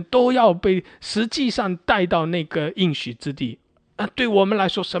稣的人都要被实际上带到那个应许之地。对我们来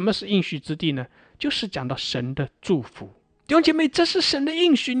说，什么是应许之地呢？就是讲到神的祝福。弟兄姐妹，这是神的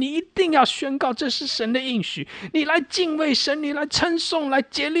应许，你一定要宣告这是神的应许。你来敬畏神，你来称颂，来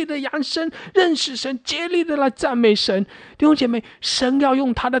竭力的扬声认识神，竭力的来赞美神。弟兄姐妹，神要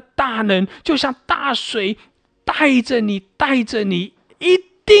用他的大能，就像大水带着你，一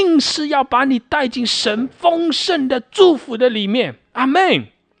定是要把你带进神丰盛的祝福的里面。阿们。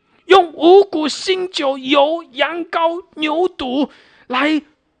用五谷、新酒、油、羊羔、牛犊来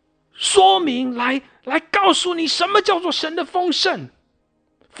说明，来告诉你什么叫做神的丰盛，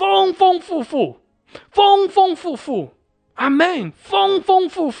丰丰富富，丰丰富富。阿们，丰丰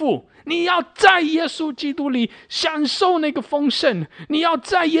富富。你要在耶稣基督里享受那个丰盛，你要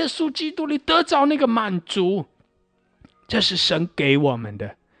在耶稣基督里得着那个满足，这是神给我们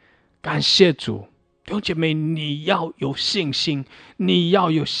的。感谢主。弟兄姐妹，你要有信心，你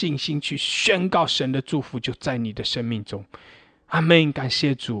要有信心去宣告神的祝福就在你的生命中。阿们。感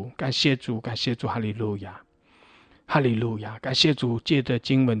谢主，感谢主，感谢主，哈利路亚，哈利路亚。感谢主借着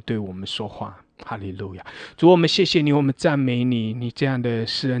经文对我们说话，哈利路亚。主，我们谢谢你，我们赞美你，你这样的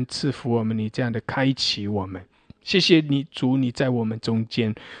施恩赐福我们，你这样的开启我们。谢谢你主，你在我们中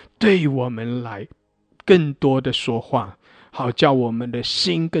间对我们来更多的说话，好叫我们的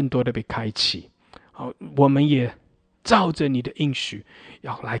心更多的被开启。好，我们也照着你的应许，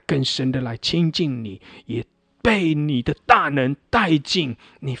要来更深的来亲近你，也被你的大能带进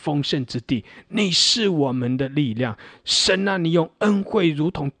你丰盛之地。你是我们的力量，神啊，你用恩惠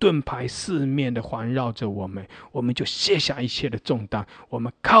如同盾牌四面的环绕着我们，我们就卸下一切的重担，我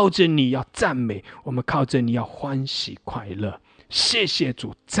们靠着你要赞美，我们靠着你要欢喜快乐。谢谢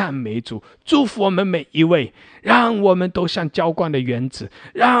主，赞美主，祝福我们每一位，让我们都像浇灌的园子，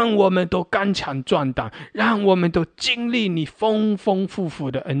让我们都刚强壮胆，让我们都经历你丰丰富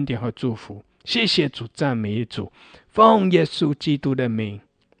富的恩典和祝福。谢谢主，赞美主，奉耶稣基督的名，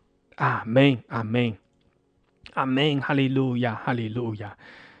阿们，阿们，阿们，哈利路亚，哈利路亚，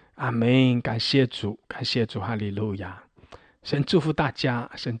阿们。感谢主，感谢主，哈利路亚。神祝福大家，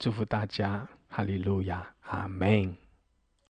神祝福大家，哈利路亚，阿们。